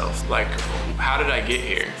myself? Like, how did I get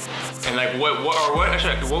here? And like, what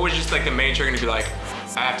was just like the main trigger to be like,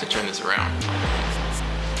 I have to turn this around?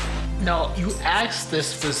 Now, you asked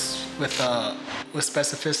this with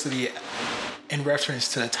specificity in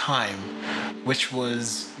reference to the time, which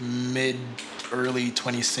was early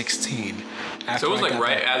 2016. So it was like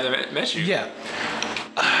right as I met you. Yeah.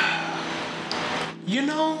 You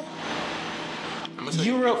know, I'm gonna tell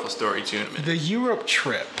you a beautiful story too in a minute. The Europe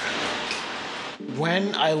trip.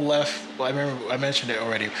 When I left, well, I remember I mentioned it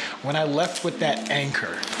already. When I left with that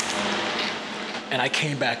anchor, and I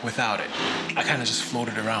came back without it, I kind of just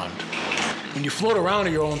floated around. When you float around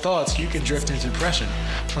in your own thoughts, you can drift into depression.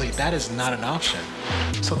 I was like, that is not an option.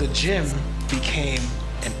 So the gym became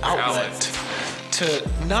an outlet to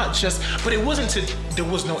not just, but it wasn't to, there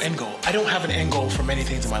was no end goal. I don't have an end goal for many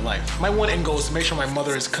things in my life. My one end goal is to make sure my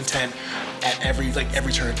mother is content at every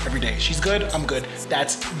turn, every day. She's good, I'm good.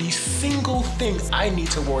 That's the single thing I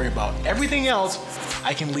need to worry about. Everything else,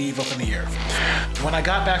 I can leave up in the air. When I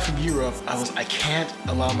got back from Europe, I can't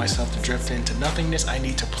allow myself to drift into nothingness. I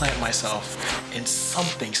need to plant myself in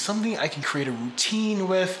something I can create a routine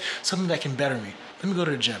with, something that can better me. Let me go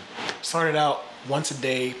to the gym. Started out once a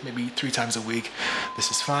day, maybe 3 times a week. This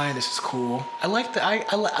is fine, this is cool. I like the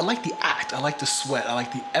act, I like the sweat, I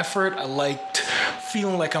like the effort, I liked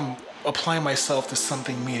feeling like I'm applying myself to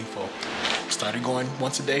something meaningful. Started going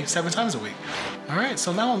once a day, 7 times a week. All right,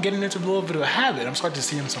 so now I'm getting into a little bit of a habit. I'm starting to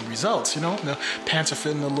see some results, you know? The pants are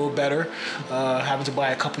fitting a little better. Having to buy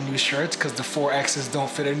a couple new shirts because the 4Xs don't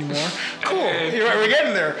fit anymore. Cool, you're right, we're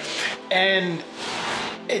getting there. And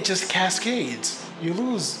it just cascades. You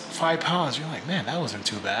lose 5 pounds, you're like, man, that wasn't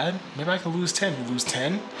too bad. Maybe I can lose 10. You lose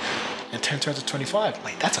 10, and 10 turns to 25.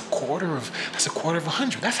 Like, that's a quarter of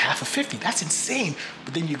 100. That's half of 50. That's insane.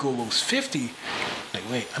 But then you go lose 50. Like,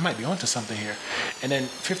 wait, I might be onto something here. And then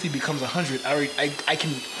 50 becomes 100. I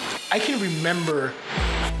can remember.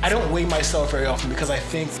 I don't weigh myself very often because I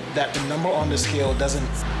think that the number on the scale doesn't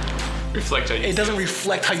reflect how you it doesn't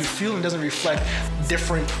reflect how you feel, and doesn't reflect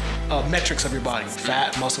different metrics of your body,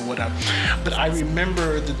 fat, muscle, whatever. But I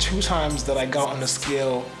remember the 2 times that I got on the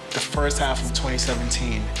scale the first half of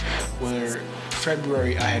 2017, where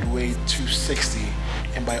February I had weighed 260,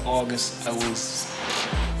 and by August I was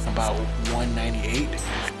about 198.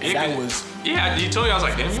 And that was... Yeah, you told me, I was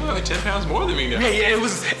like, damn, you're like 10 pounds more than me now. Yeah, it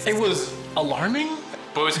was alarming.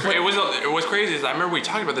 But it was crazy. Is I remember we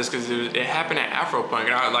talked about this because it happened at Afropunk,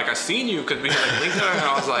 and I seen you because we had like linked up, and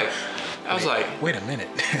I was like, I was like, wait a minute.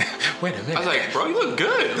 Wait a minute. I was like, bro, you look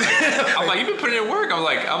good. Like, I'm like, you've been putting in work. I'm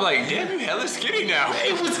like, damn, you hella skinny now.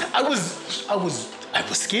 I was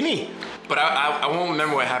skinny. But I won't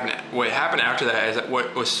remember what happened. What happened after that is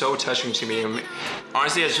what was so touching to me. And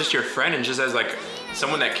honestly, as just your friend and just as like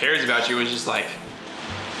someone that cares about you, was just like,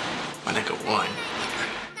 my nigga won.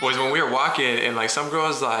 Was when we were walking and like some girl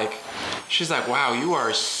was like, she's like, wow, you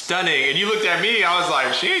are stunning. And you looked at me, I was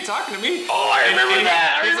like, she ain't talking to me. Oh, I remember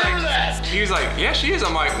that. I remember that. He was like, yeah, she is.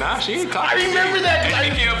 I'm like, nah, she ain't talking to me. I remember that.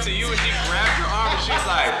 And she came up to you and she grabbed your arm and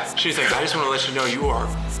she's like, I just want to let you know you are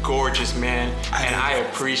gorgeous, man. And I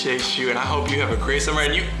appreciate you and I hope you have a great summer.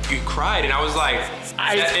 And you cried and I was like,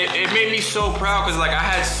 it made me so proud because like I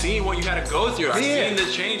had seen what you had to go through. I seen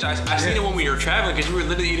the change. I seen it when we were traveling because you were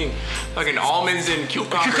literally eating fucking almonds and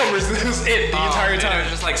cucumbers. This was it the entire time. It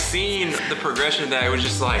was just like seeing the progression of that. It was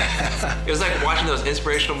just like, it was like watching those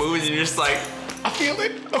inspirational movies and you're just like, I feel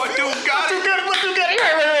it. What dude got it?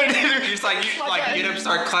 Right. Just like you like get up,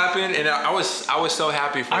 start clapping, and I was so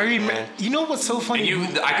happy for you, man. You know what's so funny?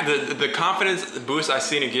 And the confidence boost I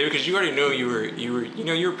seen it give because you already knew you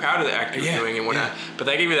were proud of the act you were doing and whatnot. Yeah. But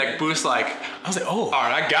that gave me that boost. Like I was like, oh, all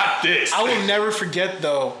right, I got this. I will never forget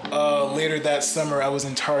though. Later that summer, I was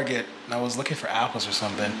in Target and I was looking for apples or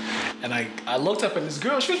something, and I looked up at this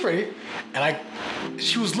girl. She was pretty, and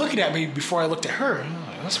she was looking at me before I looked at her. And I was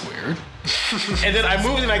like, that's weird. And then I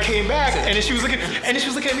moved and I came back and then she was looking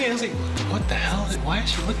at me and I was like, what the hell? Why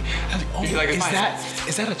is she looking? I was like, oh, like,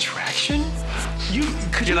 is that attraction?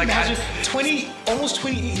 Could you imagine almost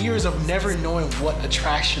 20 years of never knowing what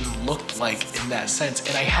attraction looked like in that sense,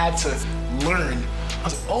 and I had to learn. I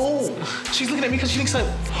was like, oh, she's looking at me because she thinks like,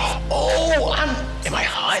 oh, am I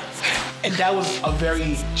hot? And that was a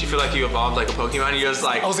very. Did you feel like you evolved like a Pokemon? You was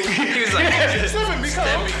like, I was like, he was like, Stefan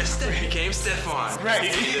became Stefan. Right.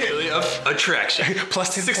 He the ability of attraction.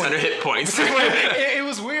 Plus 10 600 hit points. It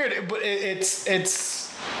was weird, but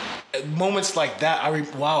it's moments like that.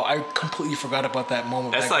 I completely forgot about that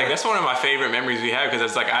moment. That's one of my favorite memories we have because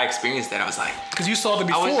it's like I experienced that. I was like, because you saw them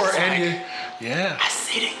before and like, I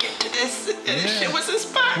see to get to this. And this shit was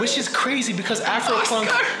inspiring. Which is crazy because Oscar.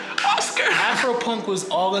 Afropunk was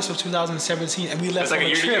August of 2017, and we left on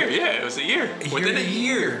a trip. Yeah, it was a year. Within a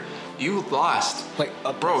year, you lost.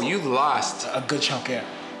 You lost a good chunk. Yeah,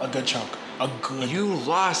 a good chunk. You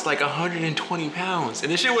lost like 120 pounds.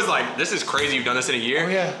 And this shit was like, this is crazy you've done this in a year. Oh,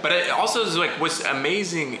 yeah. But it also is like, what's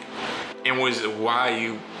amazing and was why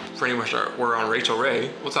you pretty much were on Rachel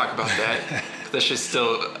Ray. We'll talk about that. That shit's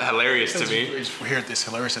still hilarious to me. We hear this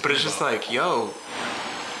hilarious. But it's just like, yo,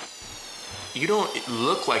 you don't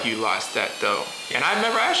look like you lost that though. And I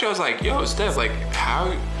remember actually I was like, yo, Steph, like,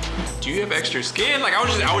 how do you have extra skin? Like I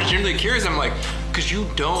was genuinely curious. I'm like, cause you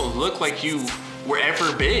don't look like you were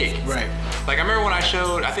ever big. Right. Like I remember when I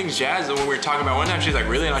showed, I think Jazz, when we were talking about one time, she's like,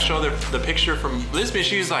 really? And I showed her the picture from Lisbon.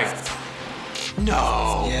 She was like,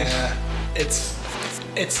 no. Yeah.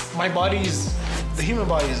 It's my body's, the human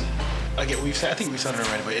body is, again, I think we've said it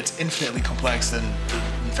already, but it's infinitely complex and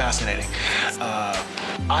fascinating.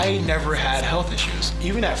 I never had health issues.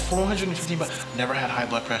 Even at 415 pounds, never had high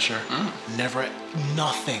blood pressure,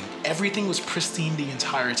 nothing. Everything was pristine the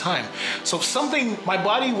entire time. So my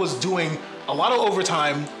body was doing a lot of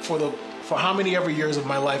overtime for how many ever years of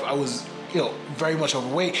my life I was, very much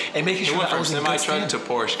overweight and making sure that I was in good semi-truck to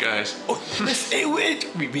Porsche, guys.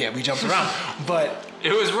 We jumped around, but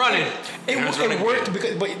it was running. It worked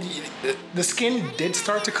but the skin did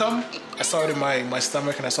start to come. I saw it in my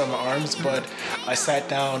stomach and I saw it in my arms, but I sat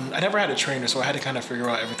down. I never had a trainer, so I had to kind of figure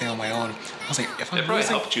out everything on my own. I was like, if I'm it probably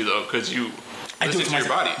helped you though, because you listen to your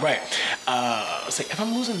body. Right. I was like, if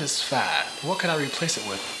I'm losing this fat, what can I replace it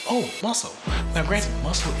with? Oh, muscle. Now, granted,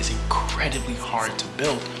 muscle is incredibly hard to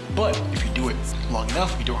build, but if you do it long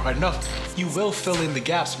enough, you do it hard enough, you will fill in the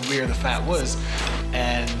gaps where the fat was,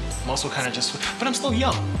 and muscle kind of just. But I'm still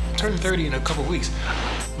young. I'm turning 30 in a couple of weeks.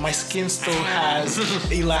 My skin still has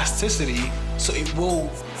elasticity, so it will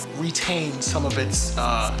retain some of its,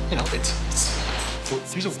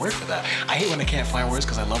 there's a word for that. I hate when I can't find words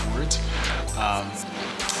because I love words.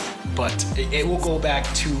 But it will go back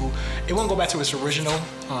to, it won't go back to its original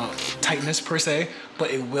tightness per se, but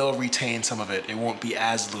it will retain some of it. It won't be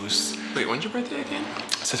as loose. Wait, when's your birthday again?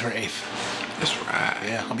 September 8th. That's right.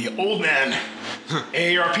 Yeah, I'll be an old man.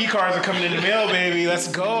 AARP cards are coming in the mail, baby. Let's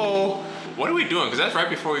go. What are we doing? Because that's right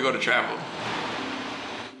before we go to travel.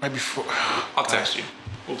 Right before. I'll text you.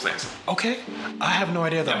 We'll plan something. Okay. I have no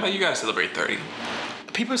idea though. Yeah, but you gotta celebrate 30.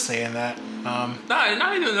 People are saying that.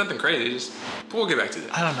 Not even nothing crazy. Just we'll get back to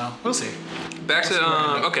that. I don't know. We'll see. Back to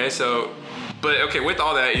with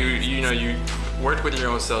all that, you worked with your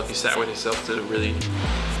own self. You sat with yourself to really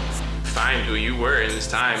find who you were in this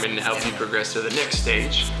time and help you progress to the next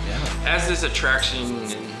stage. Yeah. As this attraction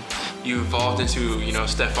and you evolved into, you know,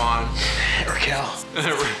 Stefan. Raquel.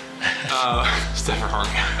 Stefan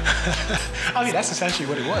Harkin. I mean, that's essentially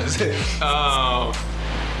what it was.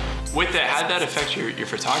 With that, how'd that affect your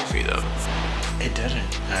photography though? It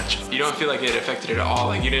didn't, actually. You don't feel like it affected it at all?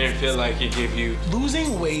 Like you didn't feel like it gave you...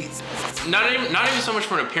 Losing weight. Not even so much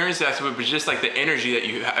from an appearance aspect, but just like the energy that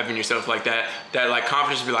you have in yourself, like that like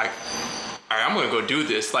confidence to be like, all right, I'm gonna go do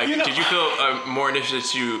this. Like, did you feel more initiative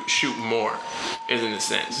to shoot more, is in the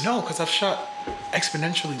sense? No, because I've shot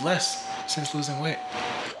exponentially less since losing weight.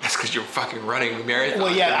 That's because you're fucking running the marathon.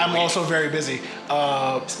 Well, yeah, I'm also very busy.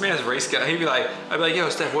 This man's race guy. I'd be like, yo,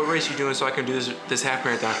 Steph, what race you doing so I can do this half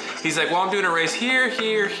marathon? He's like, well, I'm doing a race here.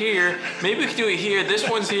 Maybe we can do it here. This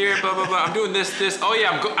one's here. Blah blah blah. I'm doing this. Oh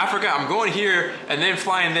yeah, I forgot. I'm going here and then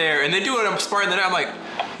flying there and then doing. I'm Spartan. Then I'm like,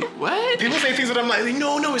 what? People say things that I'm like,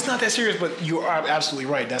 no, it's not that serious. But you are absolutely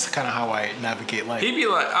right. That's kind of how I navigate life. He'd be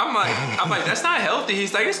like, I'm like, that's not healthy.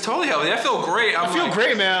 He's like, it's totally healthy. I feel great. I feel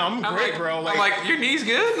great, man. I'm great, bro. I'm like, your knees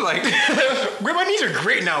good? Like, my knees are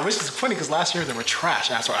great now, which is funny because last year they were trash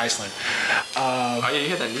after Iceland. Oh yeah, you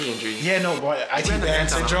had that knee injury. Yeah, no, but IT band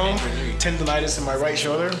syndrome, tendonitis in my right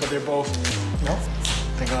shoulder, but they're both,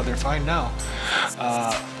 thank God they're fine now.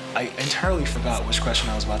 I entirely forgot which question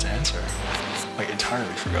I was about to answer. Like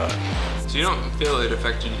entirely forgot. So you don't feel it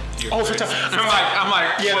affected your I'm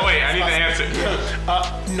like, yeah, well, wait, I need to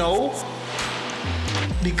answer. No,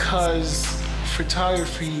 because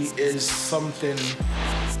photography is something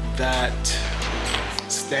that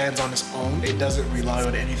stands on its own. It doesn't rely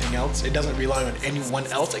on anything else. It doesn't rely on anyone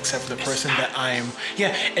else except for the person that I'm.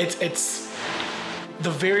 Yeah, it's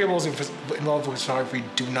the variables involved with photography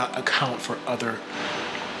do not account for other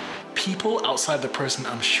people outside the person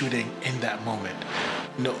I'm shooting in that moment.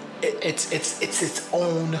 No, it's its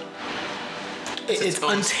own. It's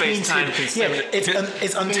untainted. Yeah,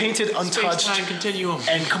 it's untainted, untouched, space-time continuum,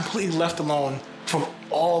 and completely left alone from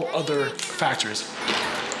all other factors.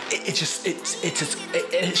 It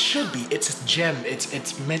should be. It's a gem.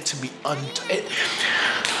 It's meant to be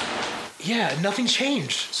yeah, nothing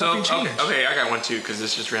changed. Nothing changed. Okay, I got one too because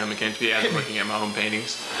this just randomly came to me as I'm looking at my own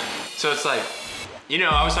paintings. So it's like,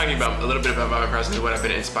 I was talking about a little bit about my process and what I've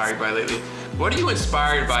been inspired by lately. What are you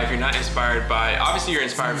inspired by if you're not inspired by? Obviously, you're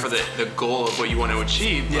inspired for the goal of what you want to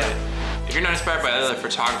achieve. But if you're not inspired by other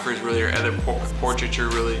photographers, really, or other portraiture,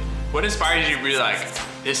 really, what inspires you to be like,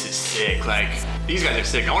 this is sick? Like, these guys are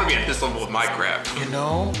sick. I want to be at this level with my craft.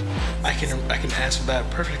 I can answer that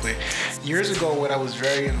perfectly. Years ago, when I was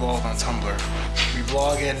very involved on Tumblr, we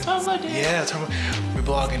blogging. Tumblr, dude. Yeah, Tumblr. We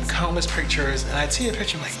blogging countless pictures, and I'd see a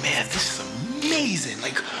picture, I'm like, man, this is amazing.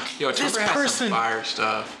 Like, yo, this Tumblr has some fire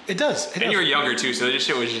stuff. It does. And you were younger too, so this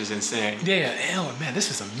shit was just insane. Yeah. Oh man, this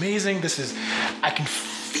is amazing. I can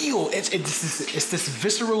feel it's this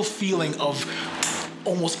visceral feeling of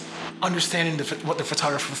almost understanding what the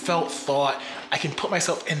photographer thought. I can put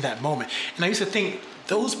myself in that moment. And I used to think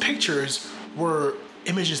those pictures were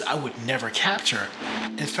images I would never capture.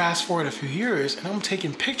 And fast forward a few years, and I'm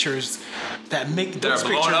taking pictures that make those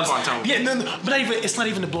pictures blowing up on Tumblr. Yeah, no, but it's not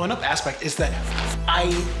even the blowing up aspect. It's that I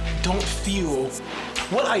don't feel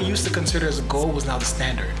what I used to consider as a goal was now the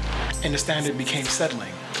standard, and the standard became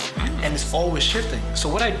settling, and it's always shifting. So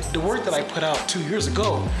the work that I put out 2 years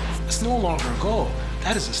ago, it's no longer a goal.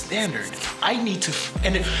 That is a standard. I need to,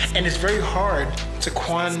 and it's very hard to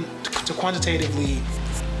quantitatively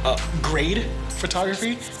grade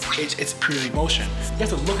photography. It's purely emotion. You have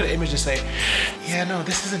to look at an image and say, yeah, no,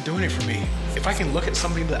 this isn't doing it for me. If I can look at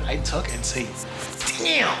something that I took and say,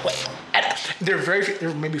 damn, there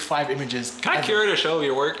are maybe 5 images. Can I curate a show of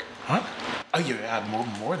your work? Huh? Oh, yeah,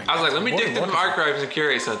 more than. I was like, let me dig through the archives and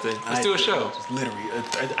curate something. Let's do a show. Literally,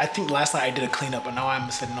 I think last night I did a cleanup, and now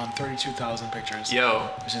I'm sitting on 32,000 pictures. Yo,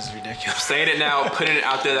 which is ridiculous. Saying it now, putting it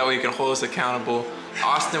out there that way you can hold us accountable.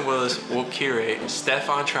 Austin Willis will curate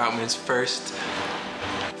Stefan Trotman's first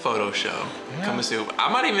photo show. Yeah. Coming soon.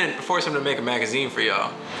 I might even force him to make a magazine for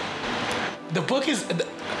y'all. The book is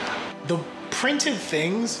the printed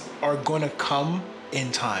things are gonna come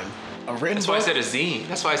in time. A written That's book. Why I said a zine.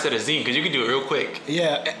 That's why I said a zine, because you can do it real quick.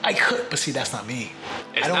 Yeah, I could, but see, that's not me.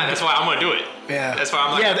 That's why I'm gonna do it. Yeah. That's why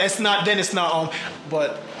I'm like. Yeah, it's not.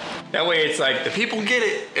 But that way, it's like the people get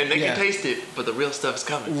it and they can taste it, but the real stuff's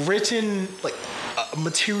coming. Written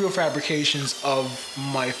material fabrications of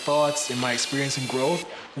my thoughts and my experience and growth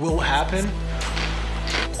will happen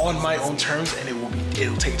on my own terms, and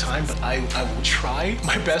it'll take time, but I will try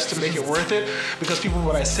my best to make it worth it, because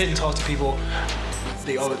when I sit and talk to people,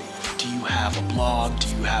 they always, do you have a blog? Do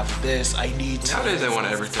you have this? I need to. Nowadays, they want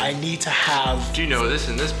everything. I need to have. Do you know this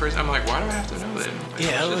and this person? I'm like, why do I have to know that? Like,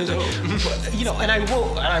 Yeah, that's just dope. but, you know, and I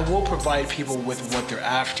will provide people with what they're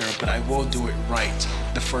after, but I will do it right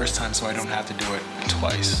the first time, so I don't have to do it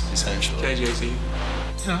twice, essentially. Okay, Jay-Z. You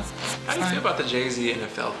know, How do you feel about the Jay-Z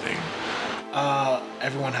NFL thing?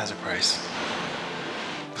 everyone has a price.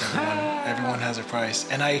 Everyone has a price,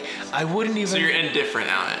 and I wouldn't even. So you're indifferent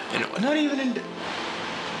on it, in a way. Not even in.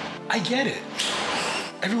 I get it.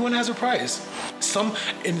 Everyone has a price.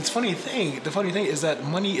 And the funny thing is that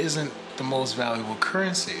money isn't the most valuable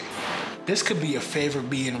currency. This could be a favor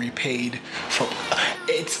being repaid for.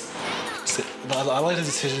 A lot of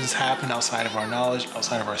decisions happen outside of our knowledge,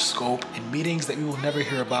 outside of our scope, in meetings that we will never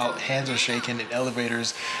hear about. Hands are shaken in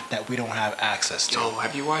elevators that we don't have access to. Yo,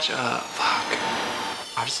 have you watched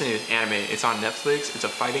I've seen this anime. It's on Netflix. It's a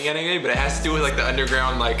fighting anime, but it has to do with like the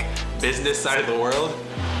underground like business side of the world.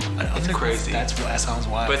 It's crazy. That sounds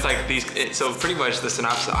wild. But it's like these. So pretty much the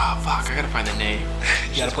synopsis. Oh fuck! I gotta find the name.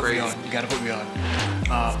 You gotta put me on. You gotta put me on.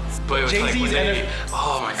 But it was Jay-Z's like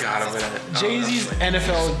oh my god! I'm gonna. Jay-Z's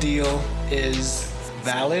NFL deal is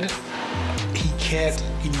valid. He can't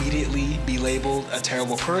immediately be labeled a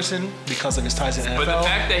terrible person because of his ties in the NFL. But the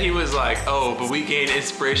fact that he was like, oh, but we gained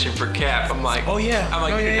inspiration for Cap. I'm like, oh yeah. I'm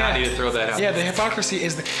like, you do not need to throw that out. Yeah, the hypocrisy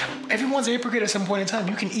is everyone's a hypocrite at some point in time.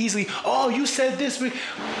 You can easily, oh, you said this.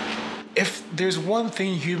 If there's one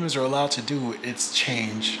thing humans are allowed to do, it's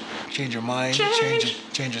change your mind, change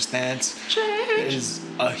your stance. It is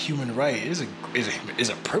a human right. It is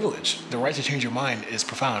a privilege. The right to change your mind is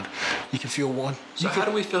profound. You can feel one. So how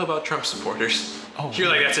do we feel about Trump supporters? Oh, you're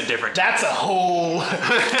like, that's a different. That's a whole.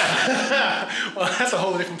 Well, that's a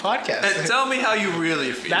whole different podcast. And tell me how you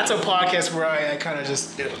really feel. That's a podcast where I kind of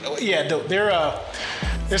just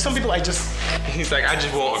there's some people I just. He's like, I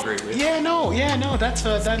just won't agree with. There's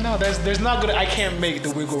not good. I can't make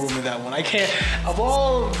the wiggle room in that one. I can't. Of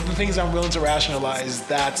all the things I'm willing to rationalize,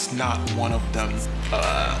 that's not one of them.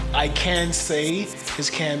 I can say his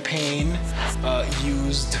campaign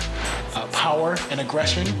used power and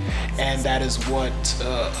aggression, and that is what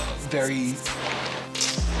very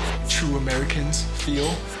true Americans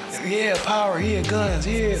feel. Yeah, power, yeah, guns,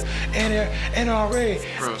 yeah, NRA.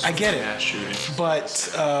 Bros, I get it. But,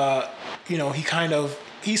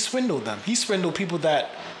 he swindled them. He swindled people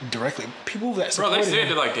that supported Bro, they said him.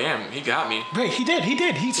 they're like, damn, he got me. Right, he did.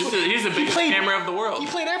 He's the biggest scammer of the world. He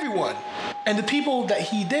played everyone. And the people that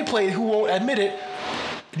he did play who won't admit it,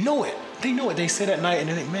 know it. They know it. They sit at night and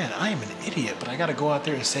they think, man, I am an idiot, but I got to go out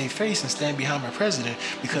there and save face and stand behind my president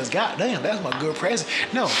because, goddamn, that's my good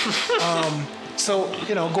president. No. So,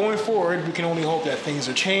 going forward, we can only hope that things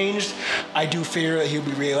are changed. I do fear that he'll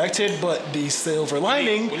be reelected, but the silver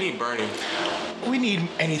lining... We need Bernie. We need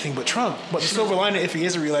anything but Trump. But the silver lining, if he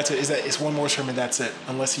is reelected, is that it's one more term and that's it.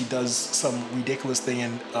 Unless he does some ridiculous thing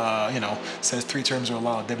and, says 3 terms are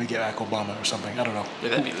allowed, then we get back Obama or something. I don't know. Yeah,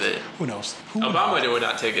 that'd be lit. Who knows? Obama would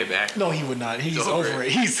not take it back. No, he would not. He's over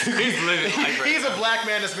it. He's living life right He's now. a black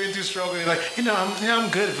man that's been through struggle. He's like, I'm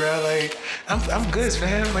good, bro. Like, I'm good,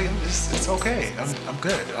 man. Like, it's okay. I'm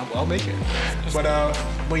good. I'll make it. But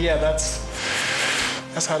yeah, that's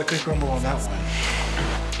how the cookie crumble on that one.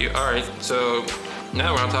 All right, so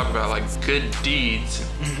now we're gonna talk about like good deeds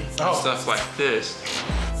and stuff like this.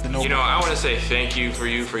 I want to say thank you for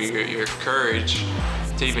your courage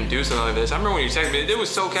to even do something like this. I remember when you texted me, it was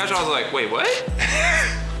so casual. I was like, wait, what?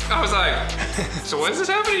 I was like, so when's this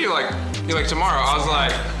happening? You're like tomorrow. I was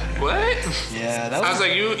like, what? Yeah, I was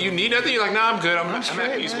like, you need nothing? You're like, nah, I'm good. I'm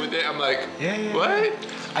at peace with it. I'm like, what?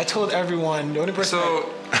 I told everyone, the only person.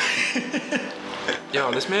 Yo,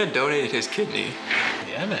 this man donated his kidney.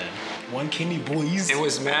 Yeah, man. 1 kidney, boys. It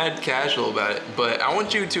was mad casual about it, but I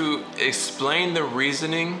want you to explain the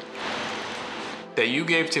reasoning that you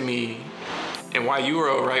gave to me and why you were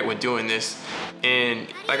all right with doing this. And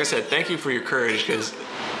like I said, thank you for your courage, because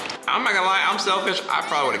I'm not gonna lie, I'm selfish. I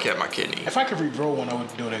probably would have kept my kidney. If I could regrow one, I would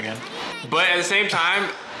do it again. But at the same time,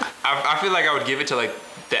 I feel like I would give it to like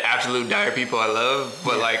the absolute dire people I love,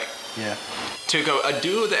 but to go a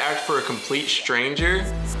dude that act for a complete stranger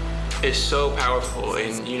is so powerful.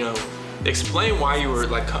 And explain why you were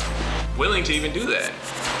like willing to even do that.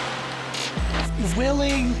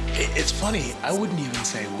 Willing? It's funny. I wouldn't even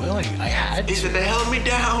say willing. I had to. He said they held me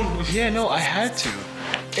down. Yeah, no, I had to.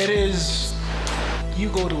 It is. You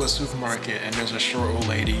go to a supermarket and there's a short old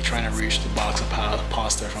lady trying to reach the box of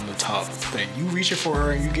pasta from the top thing. You reach it for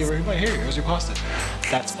her and you give her, here's your pasta.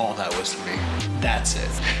 That's all that was to me. That's it.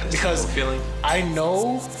 Because feeling. I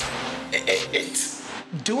know it's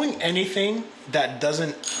doing anything that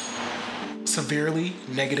doesn't severely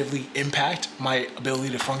negatively impact my ability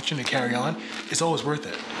to function and carry on, it's always worth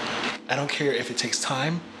it. I don't care if it takes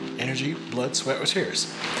time, energy, blood, sweat, or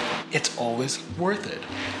tears. It's always worth it.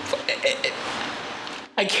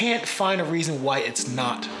 I can't find a reason why it's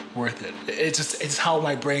not worth it. It's how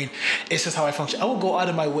my brain, it's just how I function. I will go out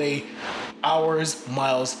of my way hours,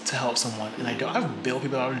 miles to help someone, and I've bailed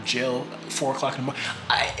people out of jail at 4 o'clock in the morning.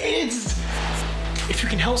 If you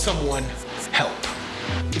can help someone, help.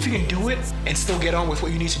 If you can do it and still get on with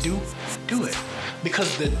what you need to do it.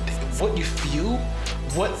 Because what you feel,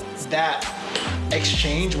 what that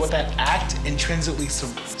exchange, what that act intrinsically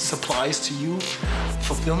supplies to you,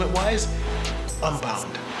 fulfillment-wise,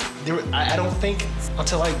 unbound. I don't think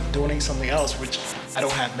until I donate something else, which I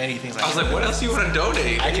don't have many things. I was like, what else do you want to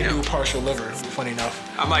donate? I can do a partial liver. Funny enough.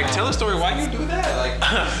 I'm like, tell a story. Why do you do that? Like,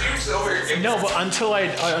 no, but until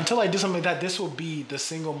I do something like that, this will be the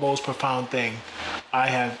single most profound thing I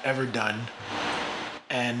have ever done,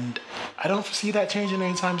 and I don't foresee that changing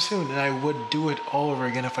anytime soon. And I would do it all over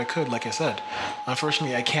again if I could. Like I said,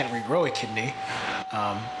 unfortunately, I can't regrow a kidney.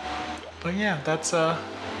 But yeah, that's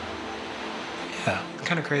yeah,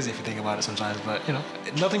 kind of crazy if you think about it sometimes, but you know,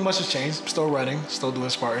 nothing much has changed. Still running, still doing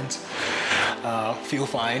Spartans. Feel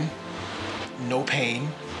fine, no pain.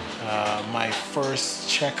 My first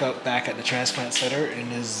checkup back at the transplant center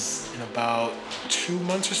is in about 2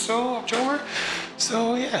 months or so, October.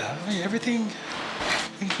 So yeah, I mean, everything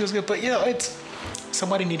feels good. But you know,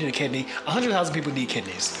 somebody needed a kidney. 100,000 people need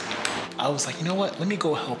kidneys. I was like, you know what? Let me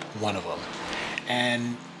go help one of them.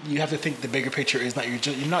 And you have to think the bigger picture is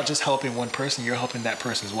you're not just helping one person, you're helping that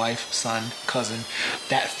person's wife, son, cousin.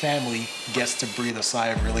 That family gets to breathe a sigh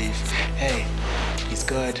of relief. Hey, he's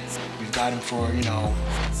good. We've got him for,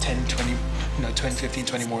 10, 20, 10, 15,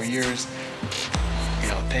 20 more years.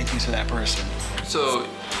 Thank you to that person. So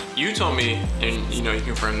you told me, and you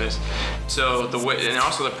confirmed this, so the way, and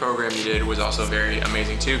also the program you did was also very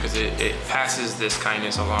amazing too, because it passes this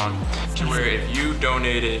kindness along to where if you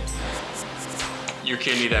donated your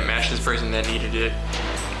kidney that matched this person that needed it,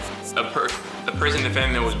 a person in the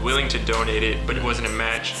family that was willing to donate it, but it wasn't a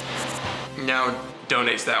match, now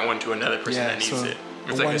donates that one to another person that needs it.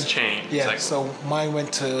 It's like this chain. Yeah, so mine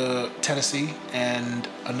went to Tennessee, and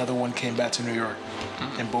another one came back to New York,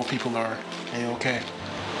 and both people are A-okay.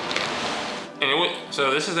 And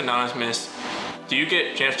so this is anonymous. Do you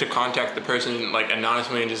get a chance to contact the person like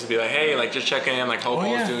anonymously and just be like, hey, like just checking in, like hope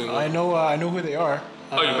all's doing well? I know who they are.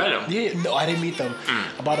 Oh, you met them? Yeah, no, I didn't meet them.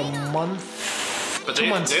 About a month. But 2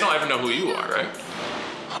 months. They don't even know who you are, right?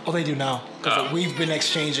 Oh, they do now. Because we've been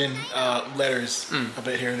exchanging letters a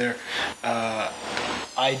bit here and there.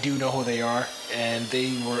 I do know who they are, and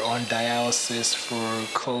they were on dialysis for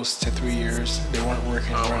close to 3 years. They weren't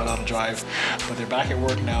working, they weren't allowed to drive, but they're back at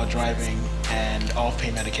work now, driving and off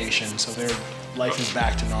pain medication. So their life is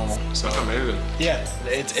back to normal. So that's amazing. Yeah,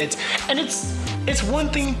 it's one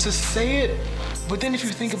thing to say it, but then if you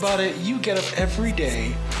think about it, you get up every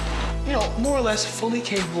day, more or less fully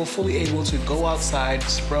capable, fully able to go outside,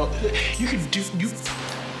 sprout.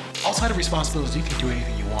 Outside of responsibilities, you can do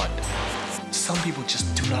anything you want. Some people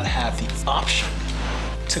just do not have the option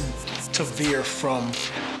to veer from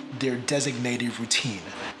their designated routine.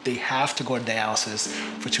 They have to go to dialysis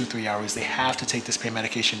for 2-3 hours. They have to take this pain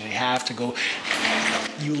medication. They have to go.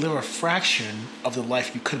 You live a fraction of the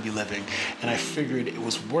life you could be living. And I figured it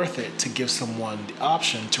was worth it to give someone the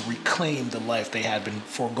option to reclaim the life they had been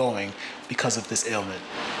foregoing because of this ailment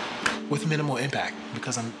with minimal impact,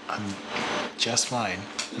 because I'm just fine.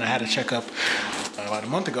 And I had a checkup about a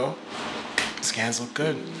month ago. Scans look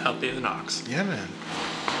good. Healthy as an ox. Yeah, man.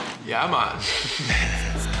 Yeah, man.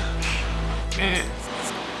 Man.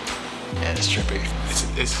 Yeah, it's trippy.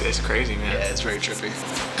 It's crazy, man. Yeah, it's very trippy.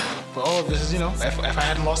 But all of this is, if I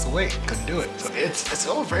hadn't lost the weight, couldn't do it. So it's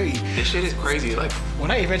all very. This shit is crazy. Like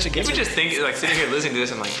when I eventually get. You just think like sitting here listening to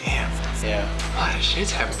this, I'm like, damn. Yeah. A lot of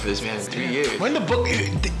shit's happened for this man in 3 years. When the book.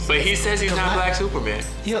 But he says he's not Black Superman.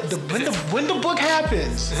 Yeah. When the book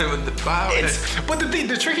happens. But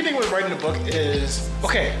the tricky thing with writing the book is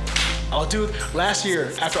I'll do last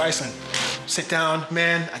year after Iceland. Sit down,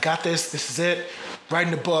 man. I got this. This is it.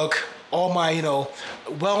 Writing the book. All my,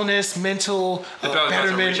 wellness, mental,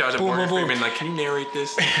 betterment, boom. Like, can you narrate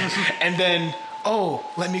this? And then,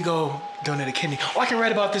 let me go donate a kidney. I can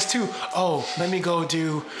write about this too. Let me go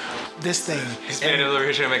do this thing. This man is over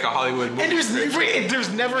here trying to make a Hollywood movie. And there's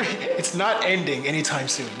never, it's not ending anytime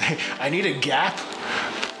soon. I need a gap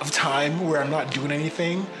of time where I'm not doing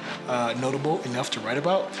anything notable enough to write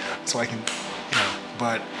about, so I can,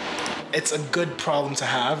 but it's a good problem to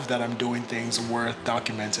have that I'm doing things worth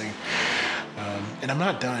documenting. And I'm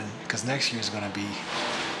not done, because next year is going to be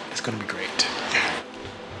It's gonna be great.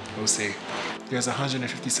 We'll see. There's a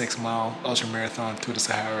 156-mile ultra marathon through the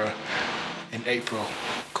Sahara in April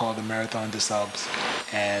called the Marathon des Sables,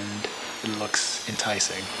 and it looks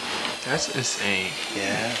enticing. That's insane.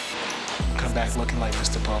 Yeah. Come back looking like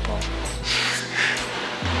Mr. Popo.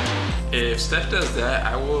 If Steph does that,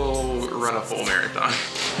 I will run a full marathon.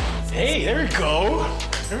 Hey, there we go.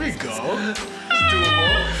 There we go. It's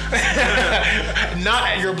doable. Not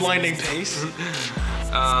at your blinding pace.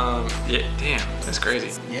 Yeah, damn, that's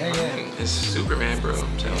crazy. Yeah. It's Superman, bro.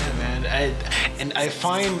 I'm telling you. Man. I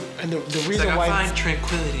find, and the reason It's like why I find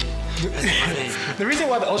tranquility. the reason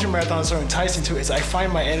why the ultra marathon is so enticing too is I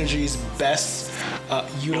find my energy is best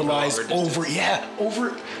utilized over.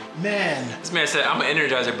 Man. This man said, I'm an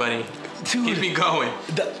Energizer bunny. Dude, keep me going.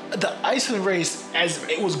 The Iceland race, as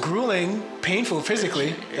it was grueling, painful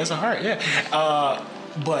physically, as a heart, yeah.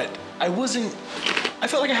 But I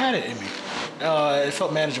felt like I had it in me. It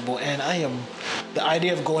felt manageable, and the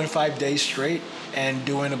idea of going 5 days straight and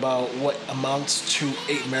doing about what amounts to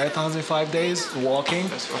 8 marathons in 5 days, walking.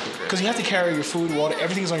 That's fucking great. Because you have to carry your food, water,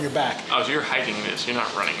 everything's on your back. Oh, so you're hiking this, you're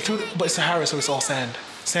not running it. But it's Sahara, so it's all sand.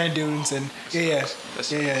 Sand dunes and yeah.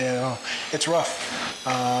 Oh, it's rough.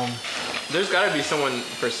 There's got to be someone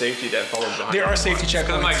for safety that follows behind. There are safety checkpoints.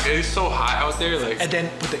 Because I'm like, it's so hot out there, like. And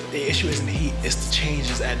then, but the issue isn't the heat; it's the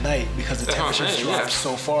changes at night because the temperatures drop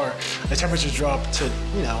so far. The temperatures drop to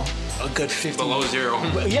a good 50 below zero.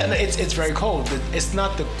 But yeah, it's very cold. It's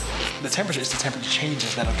not the temperature; it's the temperature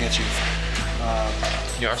changes that'll get you. I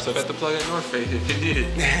still got the plug in North Face if you need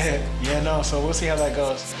it. Yeah, no. So we'll see how that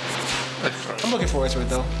goes. I'm looking forward to it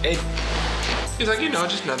though. He's like,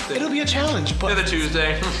 just nothing. It'll be a challenge, but Another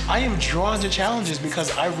Tuesday. I am drawn to challenges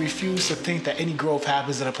because I refuse to think that any growth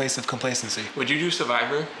happens in a place of complacency. Would you do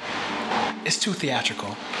Survivor? It's too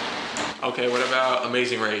theatrical. Okay, what about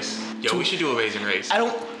Amazing Race? We should do Amazing Race.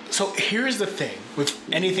 So here's the thing with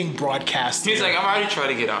anything broadcast. He's like, I'm already trying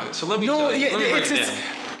to get on it, so let me tell you. Let me break it down.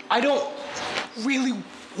 I don't really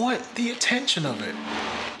want the attention of it.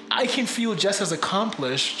 I can feel just as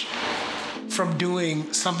accomplished from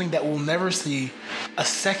doing something that will never see a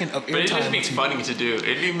second of airtime. But it'd just be funny to do.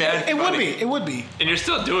 It'd be mad funny. It would be. And you're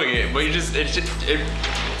still doing it, but imagine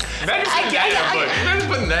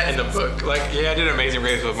putting that in the book. Like, I did Amazing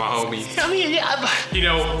Race with my homie. I mean,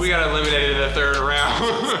 we got eliminated in the third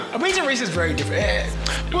round. Amazing Race is very different.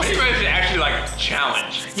 Amazing Race is actually like a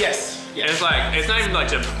challenge. Yes. And it's like, it's not even like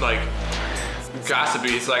to like gossipy.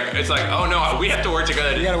 It's like, oh no, we have to work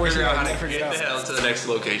together to figure out how to get the hell to the next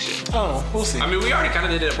location. Oh, we'll see. I mean, we already kind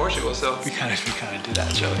of did it in Portugal, so. We kind of did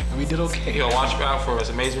that, Joey. We did okay. Watch out for us,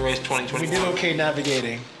 Amazing Race 2021. We did okay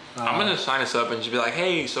navigating. I'm gonna sign us up and just be like,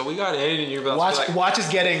 hey, so we got it, and you're about to be like, watch us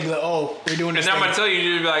getting we're doing this. And I'm gonna tell you,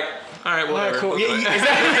 you'd be like, all right, whatever. All right, cool. Yeah, exactly.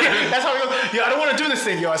 That's how we go. I don't want to do this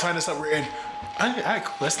thing. I signed us up. We're in. All right,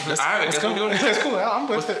 cool. Let's go. That's cool. I'm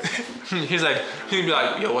with it. He'd be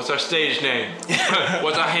like, what's our stage name?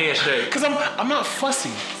 What's our hashtag? Because I'm not fussy.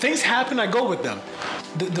 Things happen, I go with them.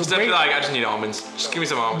 Steph be like, I just need almonds. Just give me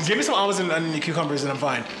some almonds. Give me some almonds and cucumbers and I'm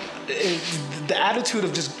fine. The attitude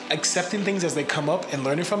of just accepting things as they come up and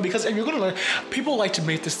learning from, because you're going to learn. People like to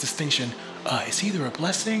make this distinction. It's either a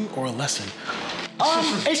blessing or a lesson.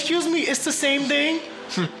 Excuse me, it's the same thing.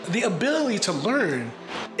 The ability to learn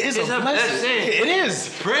is a blessing. It is.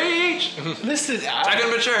 Preach. Listen, I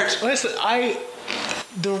go to church. Listen,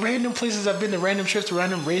 the random places I've been, the random trips, the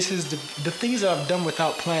random races, the things that I've done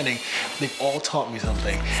without planning, they've all taught me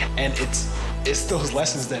something, and it's those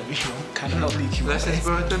lessons that kind of help me keep. Lessons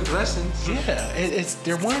brought them blessings. Yeah,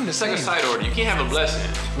 they're one and the same. It's like a side order. You can't have a blessing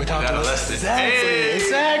without a lesson.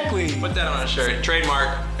 Exactly. Put that on a shirt.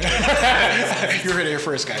 Trademark. You heard it here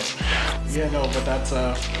first, guys. Yeah, no, but that's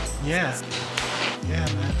yeah, man.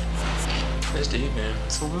 That's deep, man.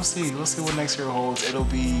 So we'll see. We'll see what next year holds. It'll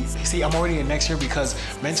be. See, I'm already in next year because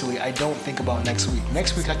mentally I don't think about next week.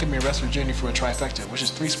 Next week I can be in West Virginia for a trifecta, which is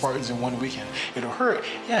 3 Spartans in 1 weekend. It'll hurt,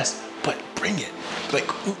 yes, but bring it.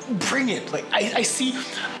 Like, bring it. Like I see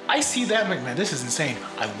that. I'm like, man, this is insane.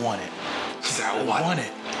 I want it. I want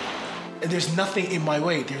it. And there's nothing in my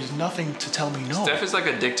way. There's nothing to tell me no. Steph is like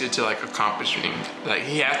addicted to like accomplishing. Like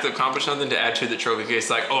he has to accomplish something to add to the trophy case.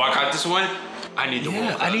 Like, oh, I got this one. I need the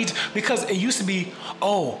one. Because it used to be,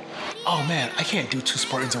 oh man, I can't do 2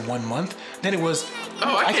 Spartans in 1 month. Then it was,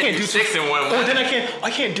 I can't do 6 in 1 month. Oh, then I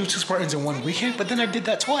can't do 2 Spartans in 1 weekend. But then I did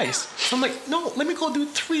that twice. So I'm like, no, let me go do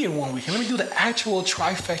 3 in 1 weekend. Let me do the actual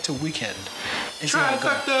trifecta weekend.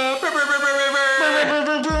 Trifecta.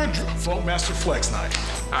 Folk Master Flex Night.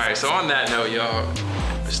 All right, so on that note, y'all,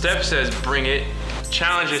 Steph says bring it.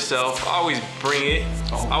 challenge yourself. Always bring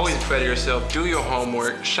it. Always better yourself. Do your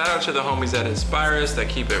homework. Shout out to the homies that inspire us, that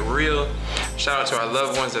keep it real. Shout out to our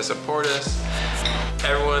loved ones that support us.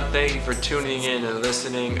 Everyone, thank you for tuning in and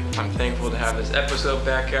listening. I'm thankful to have this episode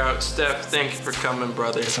back out. Steph, thank you for coming,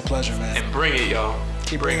 brother. It's a pleasure, man. And bring it, y'all.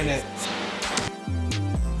 Keep bringing it.